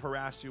promise we won't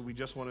harass you. We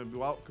just want to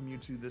welcome you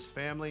to this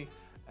family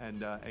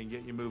and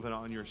get you moving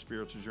on your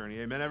spiritual journey.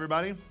 Amen,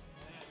 everybody?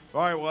 All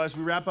right, well, as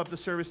we wrap up the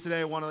service today,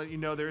 I want to let you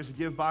know there is a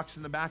give box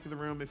in the back of the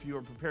room if you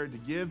are prepared to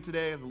give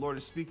today and the Lord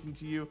is speaking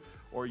to you,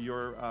 or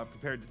you're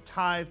prepared to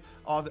tithe.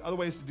 All the other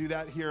ways to do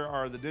that here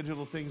are the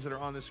digital things that are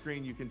on the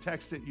screen. You can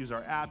text it, use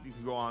our app, you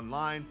can go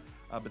online.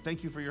 But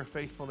thank you for your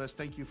faithfulness.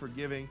 Thank you for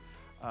giving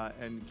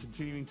and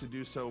continuing to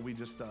do so. We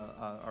just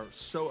are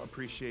so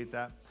appreciate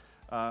that.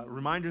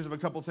 Reminders of a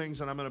couple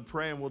things, and I'm going to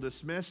pray and we'll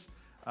dismiss.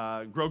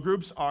 Grow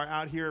groups are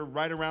out here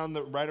right around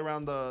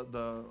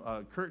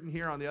the curtain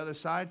here on the other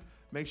side.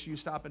 Make sure you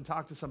stop and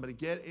talk to somebody.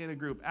 Get in a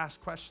group.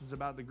 Ask questions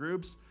about the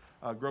groups.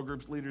 Grow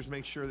groups leaders,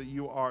 make sure that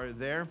you are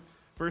there.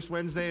 First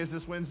Wednesday is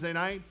this Wednesday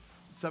night,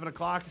 7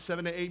 o'clock,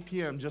 7 to 8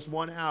 p.m., just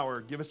 1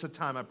 hour. Give us a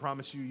time. I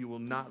promise you, you will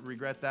not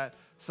regret that.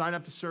 Sign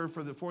up to serve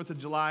for the 4th of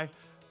July.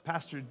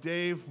 Pastor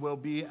Dave will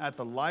be at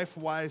the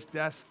LifeWise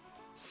desk.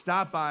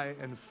 Stop by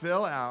and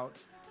fill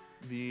out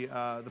the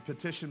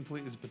petition,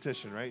 please.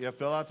 Petition, right? Yeah,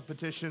 fill out the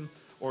petition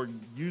or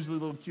use the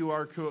little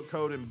QR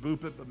code and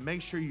boop it, but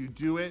make sure you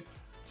do it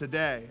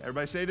today.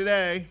 Everybody say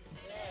today.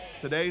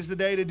 Today's the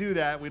day to do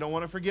that. We don't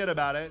want to forget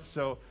about it.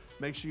 So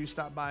make sure you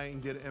stop by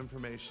and get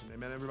information.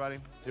 Amen, everybody?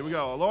 Here we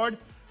go. Lord,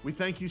 we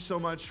thank you so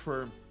much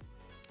for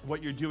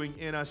what you're doing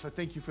in us. I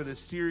thank you for this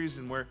series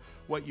and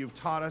what you've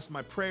taught us.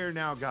 My prayer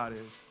now, God,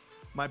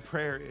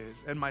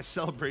 and my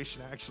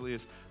celebration actually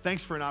is,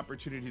 thanks for an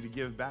opportunity to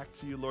give back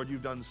to you, Lord.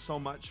 You've done so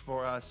much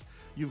for us.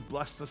 You've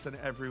blessed us in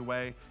every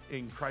way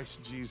in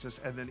Christ Jesus,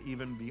 and then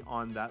even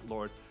beyond that,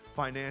 Lord.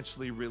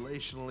 Financially,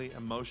 relationally,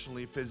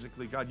 emotionally,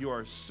 physically. God, you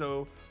are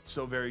so,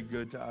 so very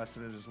good to us,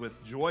 and it is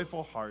with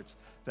joyful hearts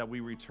that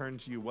we return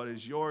to you what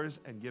is yours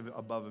and give it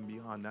above and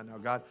beyond that. Now,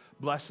 God,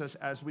 bless us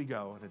as we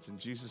go, and it's in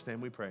Jesus'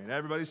 name we pray. And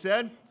everybody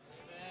said, amen.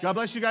 God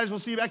bless you guys. We'll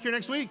see you back here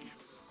next week.